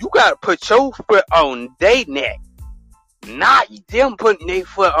you got to put your foot on their neck, not them putting their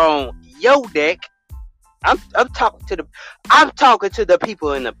foot on your neck. I'm talking to the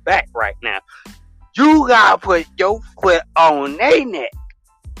people in the back right now. You got to put your foot on their neck.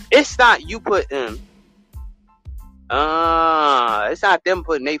 It's not you putting, it's not them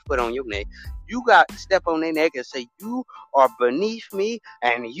putting their foot on your neck. You got to step on their neck and say, you are beneath me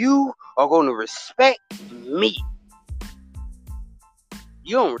and you are going to respect me.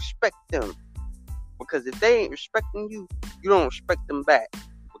 You don't respect them. Because if they ain't respecting you, you don't respect them back.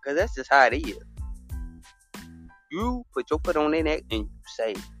 Because that's just how it is. You put your foot on their neck and you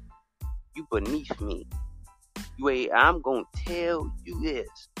say, you beneath me. I'm going to tell you this.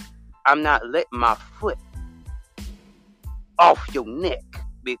 I'm not letting my foot off your neck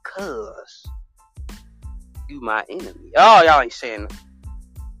because you my enemy. Oh, y'all ain't saying that.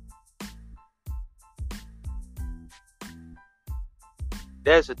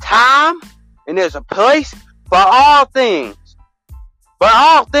 There's a time and there's a place for all things. But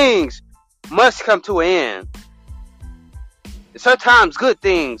all things must come to an end. And sometimes good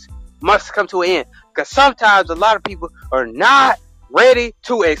things must come to an end. Because sometimes a lot of people are not ready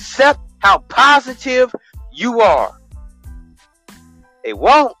to accept how positive you are. They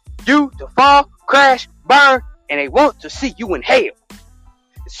want you to fall, crash, burn, and they want to see you in hell.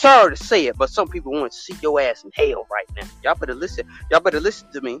 Sorry to say it, but some people want to see your ass in hell right now. Y'all better listen. Y'all better listen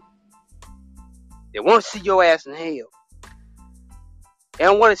to me. They want to see your ass in hell. They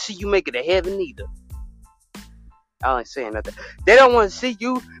don't want to see you make it to heaven either. I ain't saying nothing. They don't want to see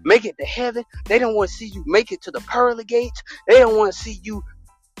you make it to heaven. They don't want to see you make it to the pearly gates. They don't want to see you.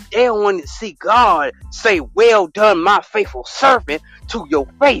 They don't want to see God say, well done, my faithful servant, to your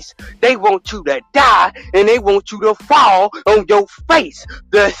face. They want you to die and they want you to fall on your face.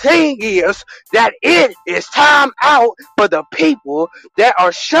 The thing is that it is time out for the people that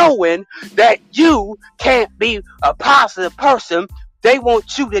are showing that you can't be a positive person. They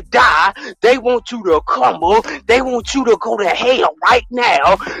want you to die. They want you to crumble. They want you to go to hell right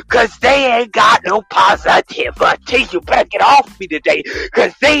now because they ain't got no positivity. You better get off me today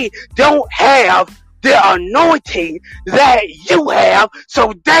because they don't have the anointing that you have.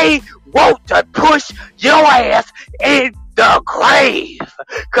 So they want to push your ass in the grave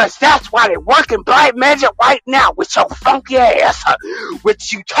because that's why they're working black magic right now with your funky ass.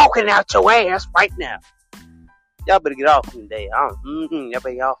 With you talking out your ass right now. Y'all better get off me today. Y'all better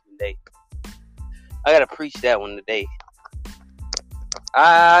get off me today. I gotta preach that one today.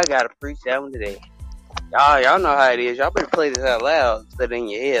 Y'all know how it is. Y'all better play this out loud instead of in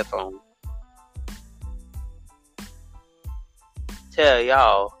your headphones. Tell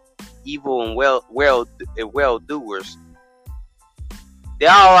y'all, evil and well doers,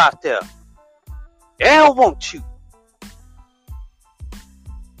 they're all out there. They don't want you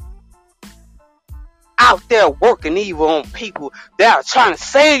out there working evil on people that are trying to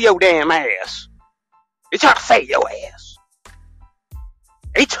save your damn ass. They trying to save your ass.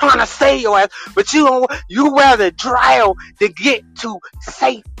 They trying to save your ass, but you rather drown than get to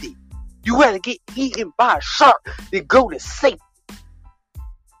safety. You rather get eaten by a shark than go to safety.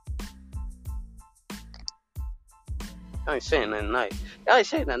 I ain't saying nothing nice. I ain't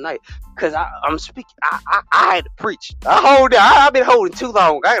saying nothing nice. Cause I'm speaking. I had to preach. I've been holding too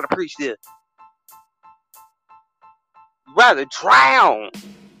long. I gotta preach this. Rather drown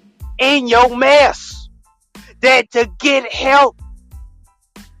in your mess than to get help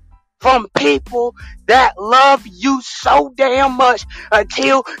from people that love you so damn much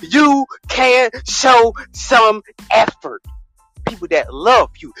until you can show some effort. People that love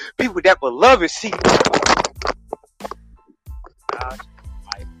you. People that will love and see.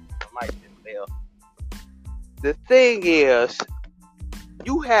 The thing is,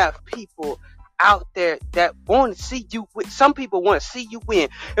 you have people out there that want to see you win. Some people want to see you win.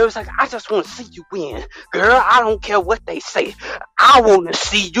 It was like, I just want to see you win. Girl, I don't care what they say. I want to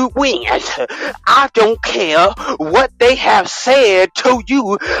see you win. I don't care what they have said to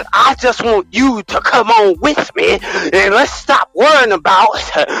you. I just want you to come on with me and let's stop worrying about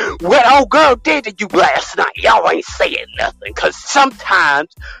what old girl did to you last night. Y'all ain't saying nothing, because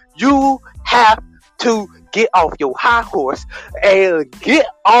sometimes you have to get off your high horse and get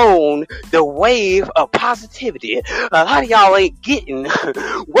on the wave of positivity. A lot of y'all ain't getting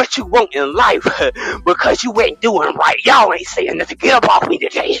what you want in life because you ain't doing right. Y'all ain't saying nothing. Get up off me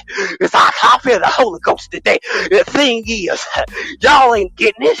today. It's like I feel the Holy Ghost today. The thing is, y'all ain't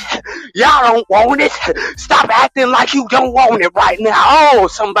getting it. Y'all don't want it. Stop acting like you don't want it right now. Oh,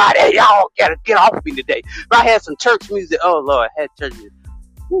 somebody, y'all gotta get off me today. If I had some church music, oh Lord, I had church music.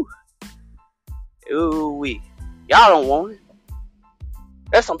 Whew. Ooh-wee. Y'all don't want it.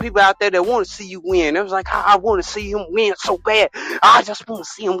 There's some people out there that want to see you win. It was like, I want to see him win so bad. I just want to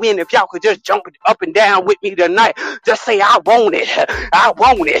see him win. If y'all could just jump up and down with me tonight, just say, I want it. I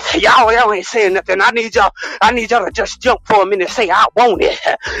want it. Y'all ain't saying nothing. I need y'all to just jump for a minute and say, I want it.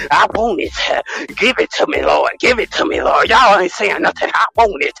 I want it. Give it to me, Lord. Give it to me, Lord. Y'all ain't saying nothing. I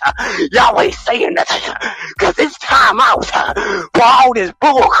want it. Y'all ain't saying nothing. Because it's time out for all this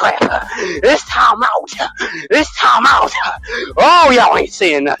bull crap. It's time out. It's time out. Oh, y'all ain't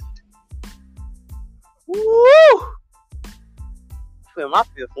saying nothing. Woo! Feel my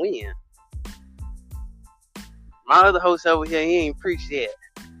fifth win. My other host over here, he ain't preached yet.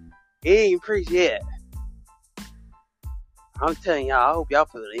 I'm telling y'all, I hope y'all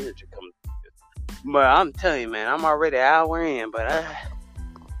feel the energy coming. But I'm telling you, man, I'm already an hour in, but I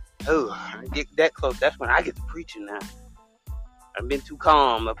get that close. That's when I get to preaching now. I've been too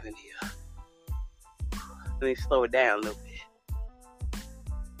calm up in here. Let me slow it down a little bit.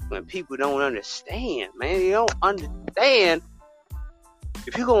 When people don't understand, man, they don't understand.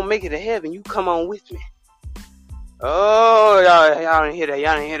 If you're gonna make it to heaven, you come on with me. Oh, y'all didn't hear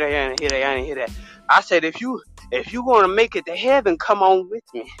that. I said, if you want to make it to heaven, come on with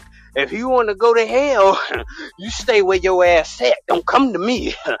me. If you want to go to hell, you stay where your ass at. Don't come to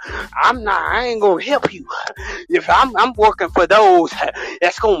me. I ain't gonna help you. If I'm working for those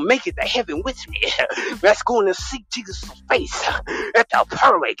that's gonna make it to heaven with me, that's going to see Jesus' face at the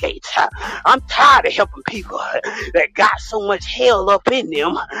pearly gates. I'm tired of helping people that got so much hell up in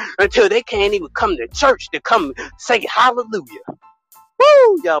them until they can't even come to church to come say hallelujah.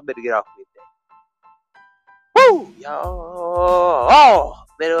 Woo! Y'all better get off me today. Woo! Y'all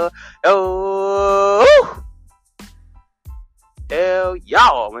better. Oh! Hell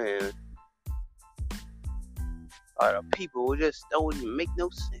y'all, man. All the people who just don't even make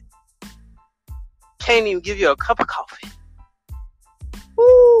no sense. Can't even give you a cup of coffee.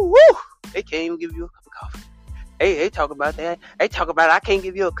 Woo! They can't even give you a cup of coffee. They talk about that. They talk about I can't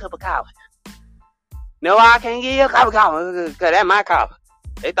give you a cup of coffee. No, I can't give you a cup of coffee because that's my coffee.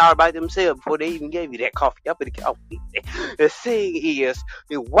 They thought about themselves before they even gave you that coffee. Y'all better get off me. The thing is,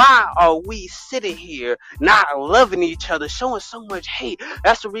 why are we sitting here not loving each other, showing so much hate?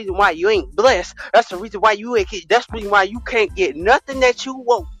 That's the reason why you ain't blessed. That's the reason why that's the reason why you can't get nothing that you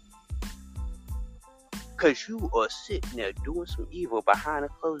want. Because you are sitting there doing some evil behind a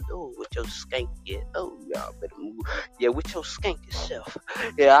closed door with your skanky. Oh, y'all better move. Yeah, with your skanky self.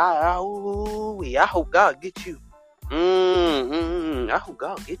 Yeah, I hope God gets you. I hope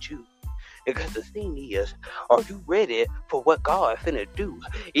God get you. Because the thing is, are you ready for what God finna do?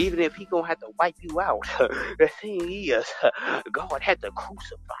 Even if he gonna have to wipe you out. The thing is, God had to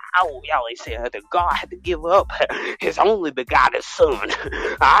crucify. Oh, y'all ain't saying that. God had to give up his only begotten son.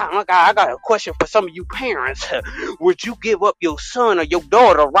 I got a question for some of you parents. Would you give up your son or your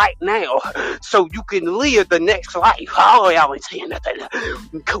daughter right now so you can live the next life? Oh, y'all ain't saying nothing.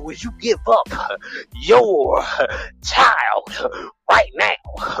 Would you give up your child right now?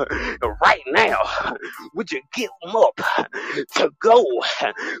 Right now, would you give them up to go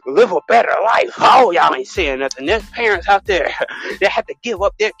live a better life? Oh, y'all ain't saying nothing. There's parents out there that have to give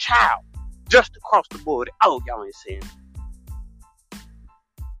up their child just across the board. Oh, y'all ain't saying.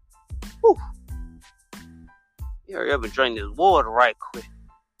 Whew. You hurry up and drink this water right quick.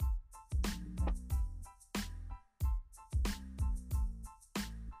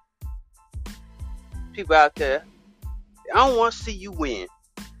 People out there, I don't want to see you win.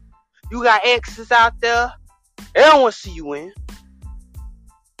 You got exes out there, they don't want to see you win.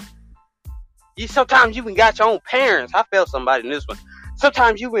 Sometimes you even got your own parents. I felt somebody in this one.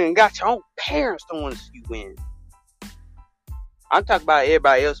 Sometimes you even got your own parents don't want to see you win. I'm talking about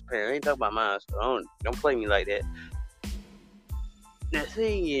everybody else's parents. I ain't talking about mine. So don't play me like that. The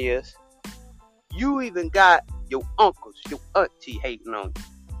thing is, you even got your uncles, your auntie hating on you.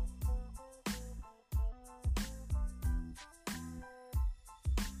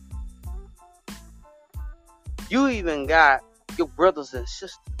 You even got your brothers and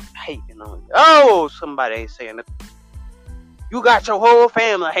sisters hating on you. Oh, somebody ain't saying nothing. You got your whole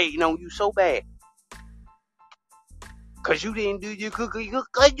family hating on you so bad. Cause you didn't do your cookie,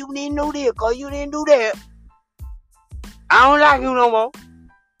 cause you didn't know that, cause you didn't do that. I don't like you no more.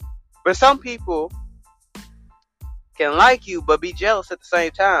 But some people can like you but be jealous at the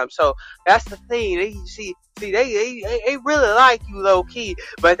same time. So that's the thing. They really like you low key,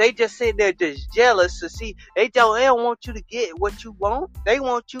 but they just sit there just jealous to see they don't want you to get what you want. They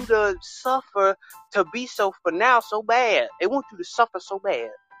want you to suffer to be so for now so bad. They want you to suffer so bad.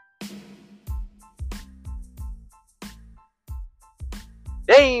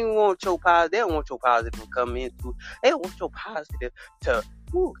 They ain't want your positive. They don't want your positive to come into. They don't want your positive to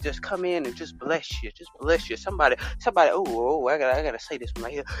just come in and just bless you. Just bless you. Somebody. Oh, I gotta say this one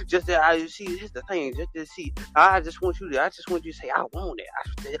right here. Just I see. Here's the thing. Just see. I just want you to say I want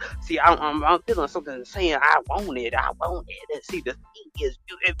it. I'm feeling something saying I want it. I want it. And see, the thing is,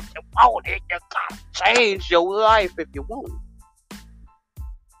 if you want it, you gotta change your life if you want it.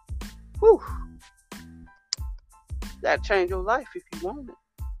 Whew. You gotta change your life if you want it.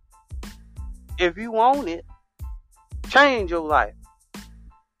 If you want it, change your life.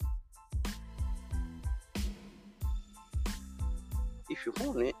 If you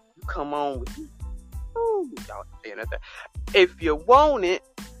want it, you come on with me. Ooh, y'all saying that. If you want it,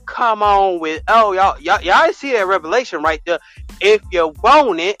 come on with. Oh, y'all see that revelation right there. If you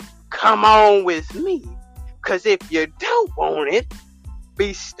want it, come on with me. Cause if you don't want it,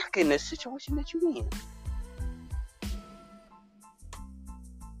 be stuck in the situation that you in.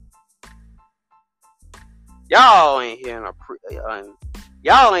 Y'all ain't hearing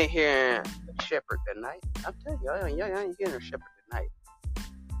y'all ain't hearing a shepherd tonight. I'm telling y'all ain't hearing a shepherd tonight.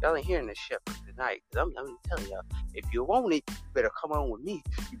 Y'all ain't hearing the shepherd tonight. Cause I'm telling y'all, if you want it, you better come on with me.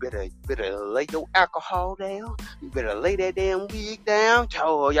 You better lay your alcohol down. You better lay that damn wig down.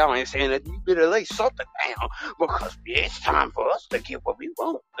 Oh, y'all ain't saying that. You better lay something down because it's time for us to get what we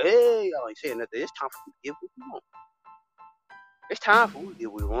want. Hey, y'all ain't saying that. It's time for us to get what we want. It's time for we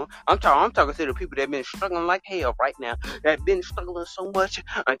get what we want. I'm talking to the people that been struggling like hell right now. That been struggling so much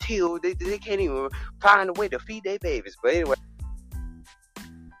until they can't even find a way to feed their babies. But anyway.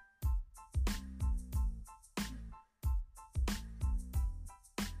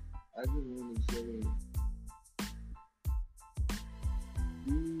 I just want to say,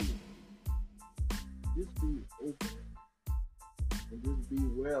 just be open and just be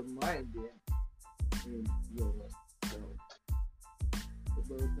well-minded in your life. The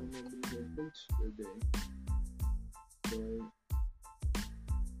bird come in with your face today, but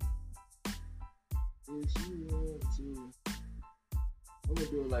if you want to, I'm gonna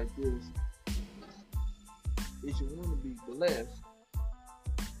do it like this. If you want to be blessed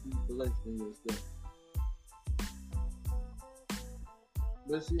in yourself.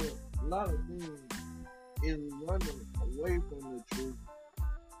 But see, a lot of things is running away from the truth,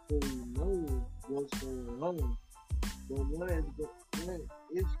 so we know what's going on. But when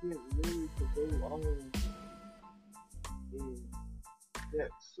it's getting ready to go on in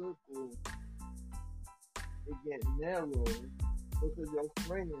that circle, it gets narrow because your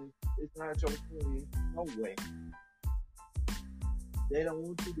friend is not your friend no way. They don't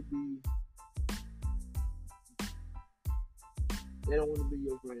want you to be They don't want to be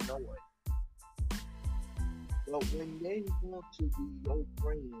your friend no way. But when they want to be your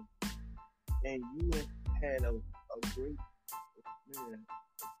friend and you had a great man,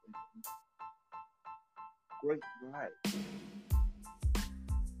 great ride,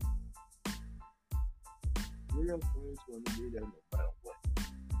 real friends going to be there no matter what.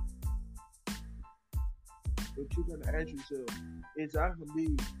 But you're going to ask yourself, is I going to be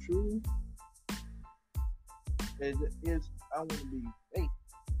true? Is I want to be fake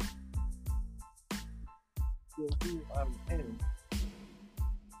to who I am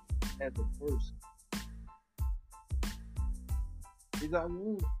as a person? Is I want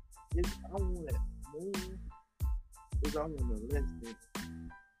more? Is I want to less than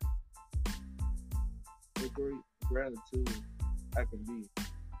a great gratitude I can be?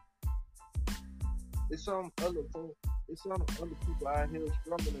 It's some other people out here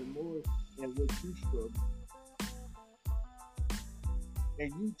struggling more than what you struggle. And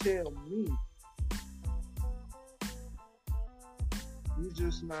you tell me you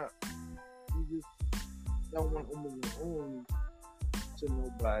just don't want to open your own to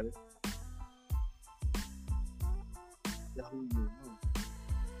nobody that who you know.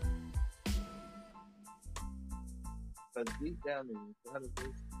 But deep down inside of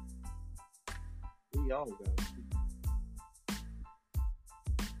us, we all got people.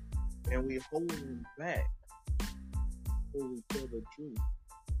 And we holding back when we tell the truth.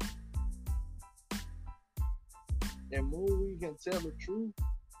 And more we can tell the truth,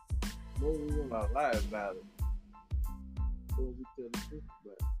 more we want to lie about it. More we tell the truth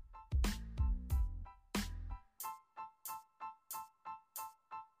about it.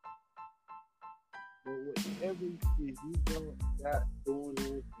 But whatever if you don't got going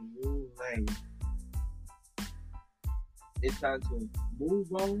on in your lane, it's time to move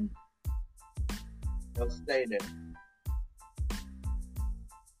on or stay there.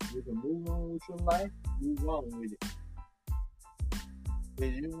 You can move on with your life, move on with it.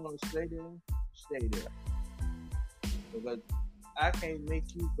 If you want to stay there, stay there. Because I can't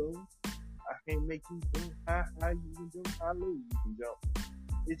make you go. I can't make you think how you can jump, how low you can jump.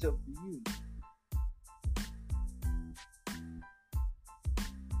 It's up to you.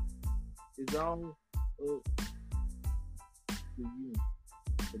 It's all up to you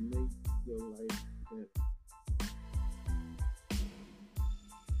to make your life better.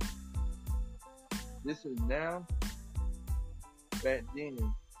 This is now, back then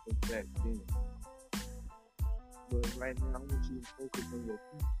was back then. But right now, I want you to focus on your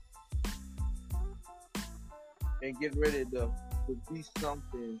people and get ready to be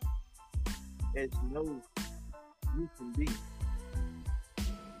something that you know you can be.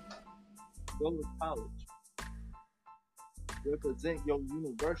 Go to college. Represent your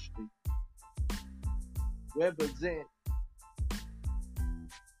university. Represent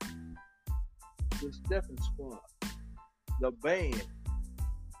the stepping squad, the band,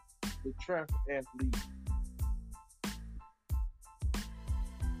 the track athlete.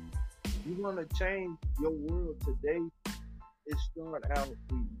 You want to change your world today? It start out with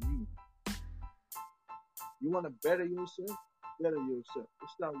you. You want to better yourself? Better yourself. It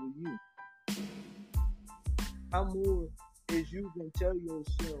start with you. How more is you can tell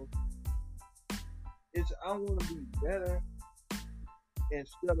yourself is I want to be better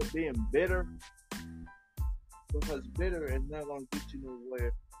instead of being bitter, because bitter is not going to get you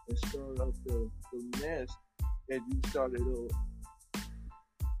nowhere and start up the mess that you started up.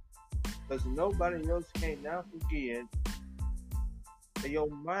 Because nobody else cannot forget, and your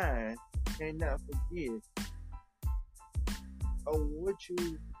mind cannot forget of what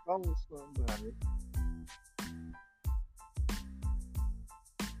you told somebody,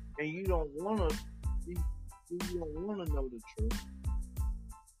 and you don't want to know the truth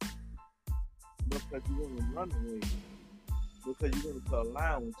because you want to run away, because you want to put a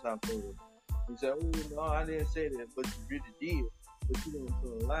lie on top of it. You say, oh no, I didn't say that, but you really did. But you don't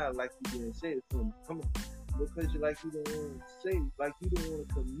put a lie like you didn't say it. So come on, because you don't want to say, like you don't want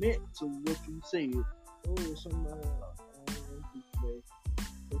to commit to what you said. Oh, somebody, I don't want to say.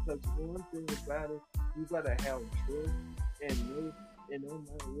 Because one thing about it, you gotta have trust and know. And no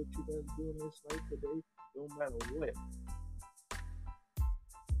matter what you gotta do in this life today, no matter what.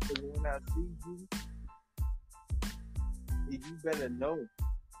 Because when I see you, you better know.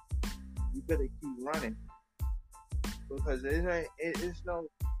 You better keep running. Because it's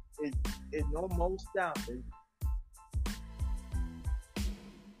no more stopping.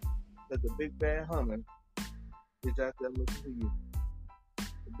 Because the big bad hunter is out there looking for you.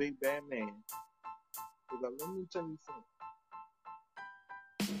 The big bad man. Because let me tell you something.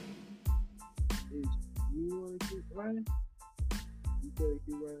 Is you want to keep running, You better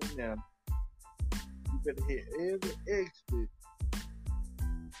get running now. You better hit every exit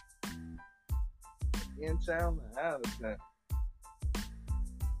in town or out of town.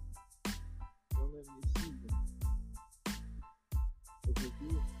 Don't let me see them. Because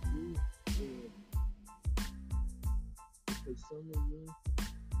because some of you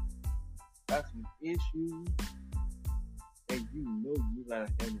got some issues and you know you gotta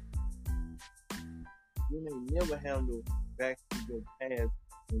handle. You ain't never handle back to your past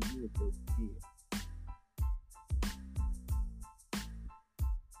when you were a kid.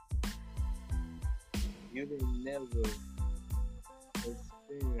 You didn't never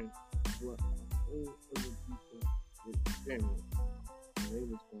experience what whole other people experienced when they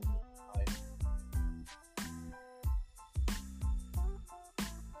was going through life.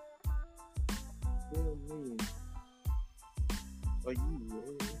 Tell me, are you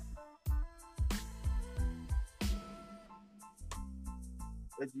ready?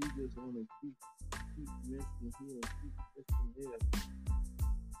 Or do you just want to keep missing here and keep missing there?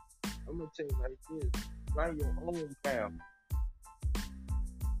 I'm gonna tell you like this: find your own path.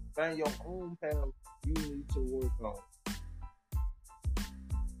 Find your own path you need to work on.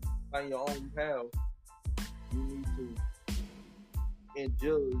 Find your own path you need to and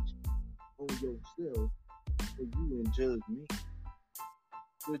judge on yourself, or you and judge me.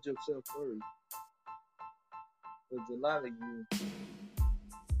 Judge yourself first. Because a lot of you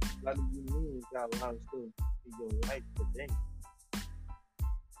men got a lot of stuff in your life today.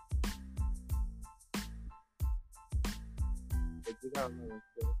 But you got a lot of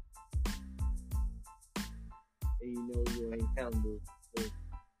stuff. And you know you ain't handled it.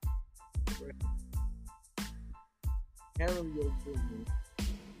 Handle your business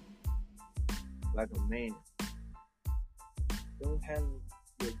like a man. Don't handle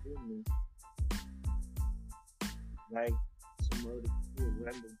your business like some other kid,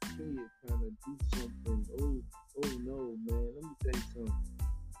 random kid trying to do something. Oh no, man. Let me tell you something.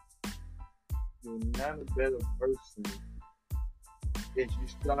 You're not a better person if you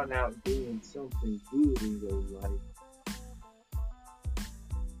start out doing something good in your life.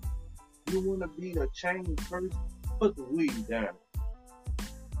 You want to be a changed person? Put the weed down.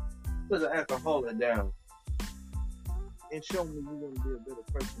 Put the alcohol down. And show me you want to be a better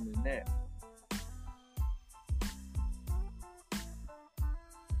person than that.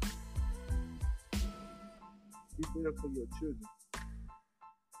 Be there for your children.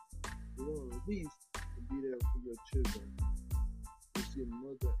 You want at least to be there for your children. You see a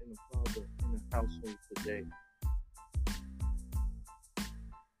mother and a father in a household today.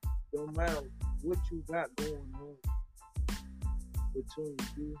 Don't matter what you got going on between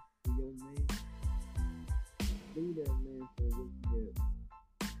you and your man. Leave that man for what he is.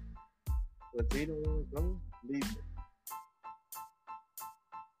 But they don't want to go, leave it.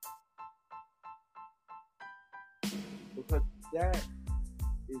 Because that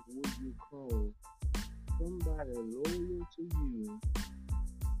is what you call somebody loyal to you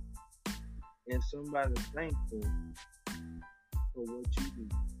and somebody thankful for what you do.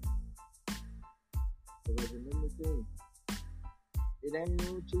 Because remember thing, it ain't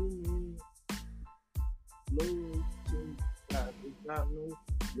no too many loyalty guys. It's not no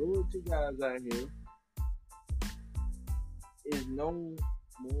loyalty guys out here. It's no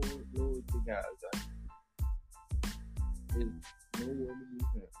more loyalty guys out here. It's nowhere to be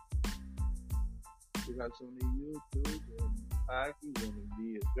found. You got some of these YouTubers want to be hockey, want to be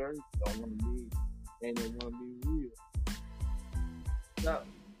a jerk, don't want to be, and they want to be real. Stop.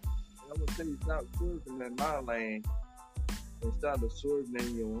 I'm gonna tell you, stop swerving in my lane and start swerving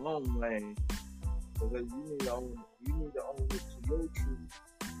in your own lane. Because you need to own it to your truth,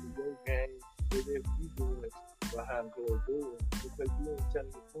 to your game, whatever you doing behind closed doors. Because you ain't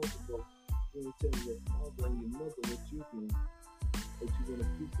telling your comfortable, you ain't telling your father and your mother what you doing, but you're gonna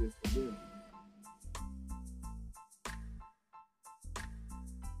keep it for them.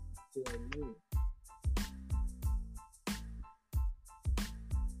 Tell me.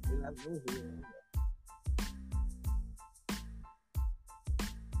 And I know who I am.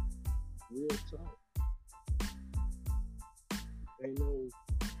 Real talk. Ain't no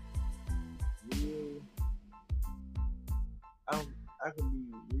real. I can be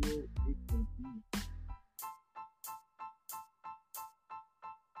real. It can be.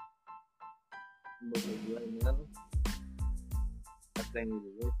 Because right now, I think it's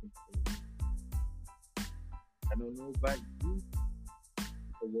working for me. I don't know about you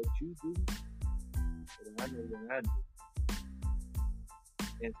or what you do, but I know what I do.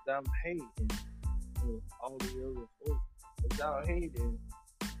 And stop hating on all the other folks. Stop hating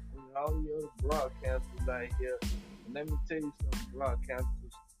on all the other broadcasters out here And let me tell you something,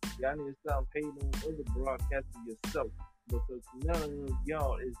 broadcasters. Y'all need to stop hating on other broadcasters yourself. Because none of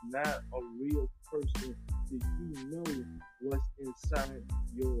y'all is not a real person. Did you know what's inside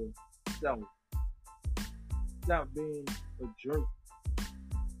yourself? Stop being a jerk.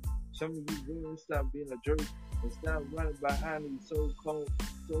 Some of you women stop being a jerk and stop running behind these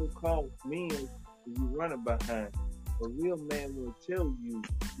so-called men that you running behind. A real man will tell you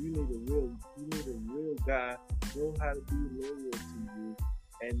you need a real guy, know how to be loyal to you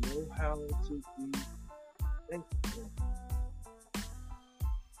and know how to be thankful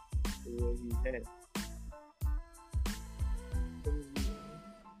for what he has. Some of you,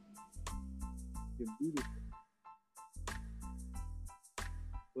 you're beautiful.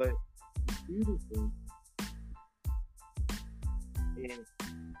 But you're beautiful and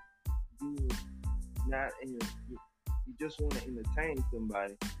you not in you just want to entertain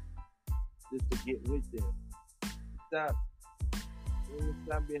somebody just to get with them. Stop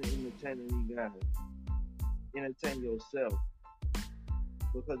being an entertainer, you guys. Entertain yourself.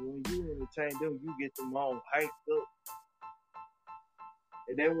 Because when you entertain them, you get them all hyped up.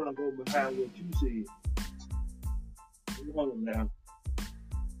 And they want to go behind what you said. You want them now.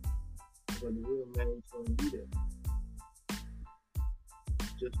 But the real man is going to be there.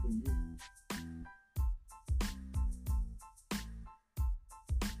 Just for you.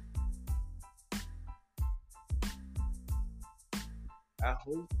 I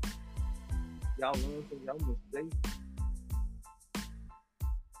hope y'all learn from y'all mistakes.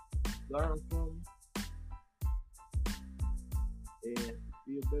 Learn from them. And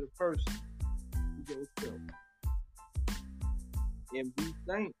be a better person. Be yourself. And be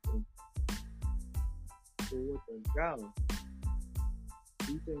thankful for what they got.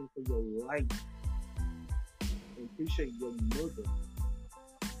 Be thankful for your life. And appreciate your mother.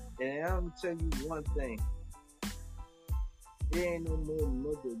 And I'm gonna tell you one thing. There ain't no more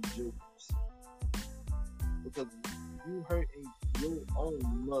mother jokes. Because you hurting your own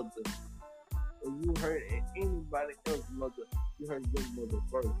mother. Or you hurting anybody else's mother. You hurt your mother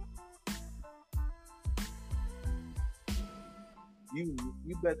first.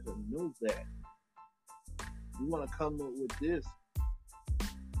 You better know that. You want to come up with this.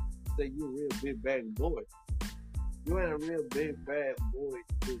 Say you're a real big bad boy. You ain't a real big bad boy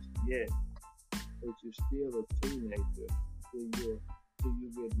just yet. But you're still a teenager. Till you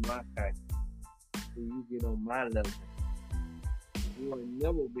get my height, till you get on my level. You will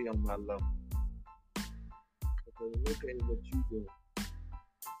never be on my level. Because look at what you do.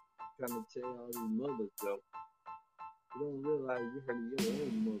 Trying to tell all these mothers though. You don't realize you hurting your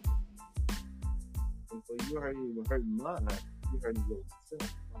own mother. And for you even hurting mine, you hurting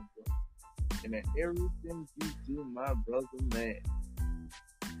yourself, my brother. And at everything you do, my brother, man.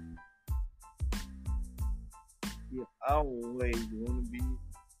 You always wanna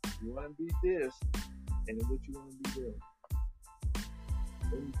be this, and what you wanna be there.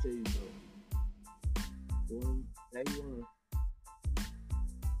 Let me tell you though. Now you wanna.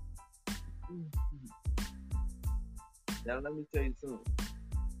 Now let me tell you something.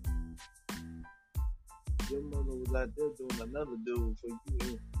 Your mother was out there doing another dude for you.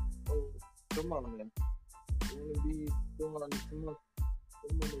 And, oh, come on now. You wanna be doing some other.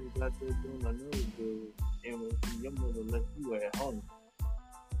 Your mother was out there doing another dude. And your mother left you at home.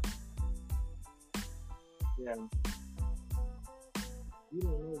 Yeah. You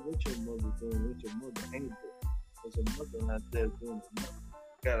don't know what your mother's doing, what your mother ain't doing. Because your mother out there doing another.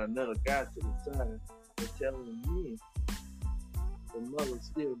 Got another guy to the side and telling me the mother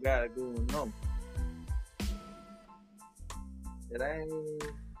still got it going on. And I ain't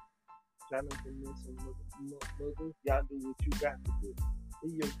trying to convince some mothers. Y'all do what you got to do.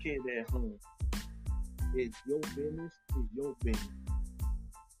 Leave your kid at home. It's your business. It's your business.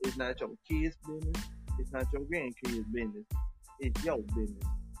 It's not your kids' business. It's not your grandkids' business. It's your business.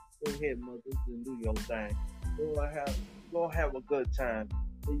 Go ahead, mothers, and do your thing. Go have a good time.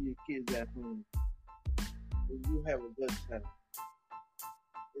 Leave your kids at home. And you have a good time.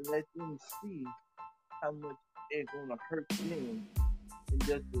 And let them see how much it's gonna hurt them and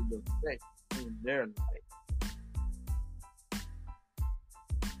just the effect on their life.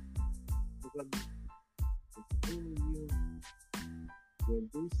 Because if you will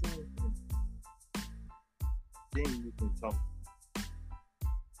do something, then you can talk.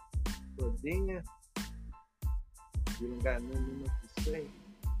 But then you don't got nothing else to say.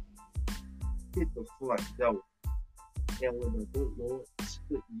 Hit the front door. And when the good Lord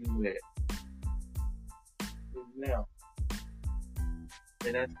split you at. Now.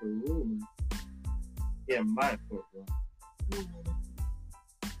 And that's the room in my courtroom.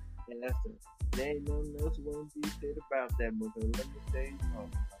 And that's the There ain't nothing else gonna be said about that, but let me tell you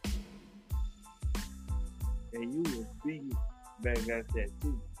something. And you will be back at that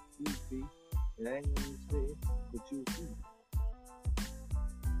too. You be, and I ain't gonna say it, but you'll be.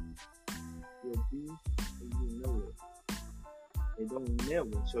 You'll be, and you know it. And don't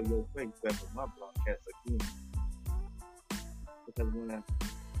never show your face back on my broadcast again. Because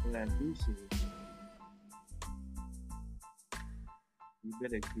when I do see it, you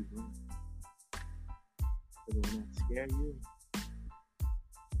better keep running. Because when I scare you,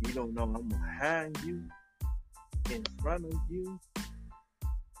 you don't know I'm behind you, in front of you,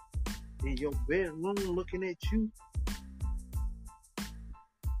 in your bedroom looking at you,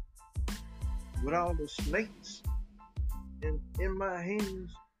 with all the snakes in my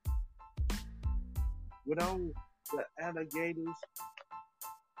hands, with all the alligators,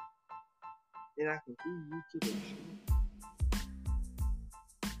 and I can feed you to the truth.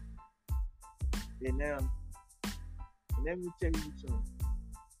 And now, let me tell you something.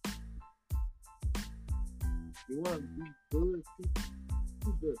 You want to be good people?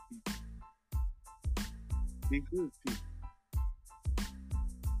 Be good people. Be good people.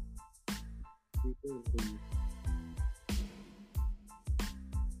 Be good people.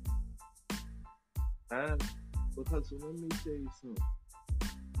 Because let me tell you something.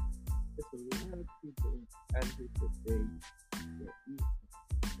 There's a lot of people out here today that eat.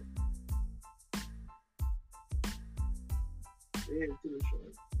 They're to the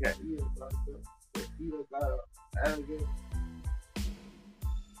shore. Got eaten about them. Got eaten about an alligator.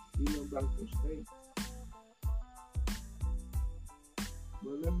 Eaten about some snakes.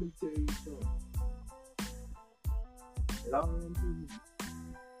 But let me tell you something. A lot of them people,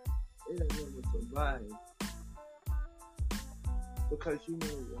 they don't never survive. Because you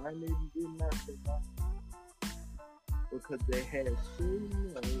know why they did not survive? Because they had so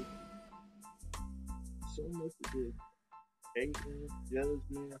much of this hate,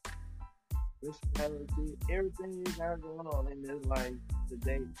 judgment, municipality, everything they got going on in their life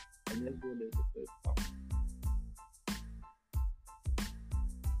today, and that's what they're supposed to.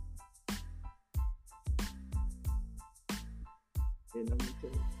 And let me tell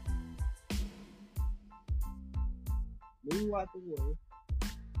you, move out the way,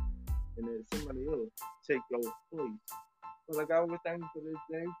 and then somebody else take your place. Father God, we thank you for this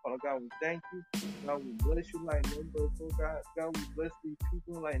day. Father God, we thank you. God, we bless you like never before, God. God, we bless these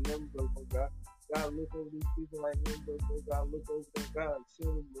people like never before, God. God, look over these people like never before, God. Look over them, God.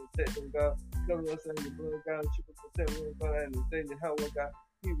 Shield them, protect them, God. Cover us in your blood, God. Shield them, protect them, God. And the thing to help us, God.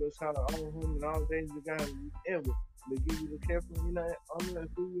 Keep us out of all harm and all danger, God. Ever. To give you the careful, honor and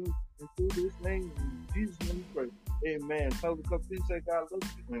through you and through this name. In Jesus' name we pray. Amen. Cover the cup, please say God loves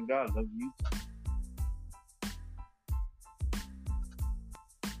you and God loves you.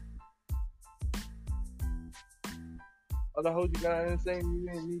 Other host you got anything you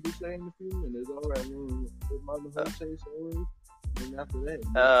didn't need to say in a few minutes? All right, let my host say some words, and after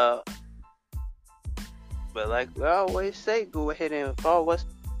that. But like we always say, go ahead and follow us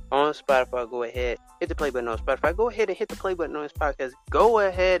on Spotify. Go ahead, hit the play button on Spotify. Go ahead and hit the play button on this podcast. Go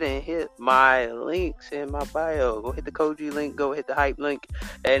ahead and hit my links in my bio. Go hit the Koji link. Go hit the hype link,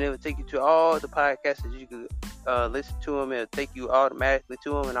 and it will take you to all the podcasts that you can listen to them. It'll take you automatically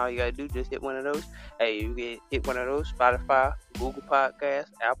to them, and all you gotta do just hit one of those. Hey, you can hit one of those: Spotify, Google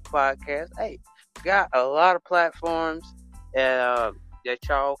Podcasts, Apple Podcasts. Hey, got a lot of platforms that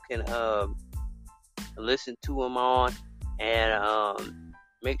y'all can listen to them on, and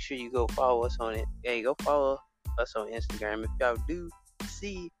make sure you go follow us on it. Hey, go follow us on Instagram. If y'all do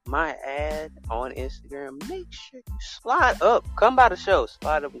see my ad on Instagram, make sure you slide up, come by the show,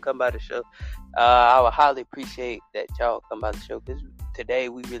 slide up and come by the show. I would highly appreciate that y'all come by the show, because today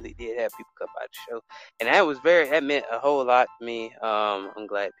we really did have people come by the show, and that meant a whole lot to me. I'm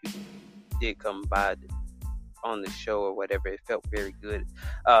glad people did come by on the show or whatever. It felt very good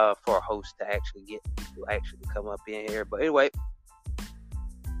for a host to actually get people actually come up in here. But anyway,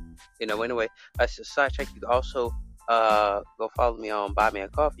 that's a sidetrack. You can also go follow me on Buy Me a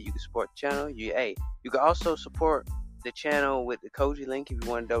Coffee. You can support the channel. You can also support the channel with the Koji link. If you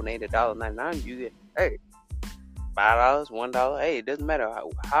want to donate $1.99, you get $5, $1. Hey, it doesn't matter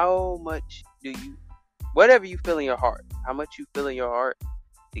how much whatever you feel in your heart. How much you feel in your heart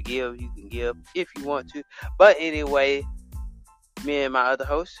to give, you can give if you want to. But anyway, me and my other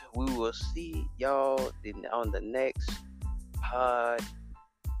host, we will see y'all on the next podcast.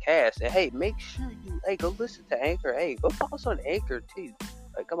 And hey, make sure you go listen to Anchor. Hey, go follow us on Anchor too.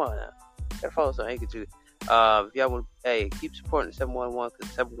 Like, come on now, gotta follow us on Anchor too. If y'all want, keep supporting 711,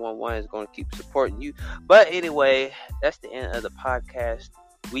 because 711 is going to keep supporting you. But anyway, that's the end of the podcast.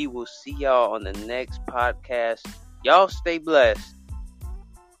 we will see y'all on the next podcast. Y'all stay blessed.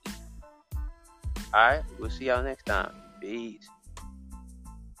 Alright, we'll see y'all next time. Peace.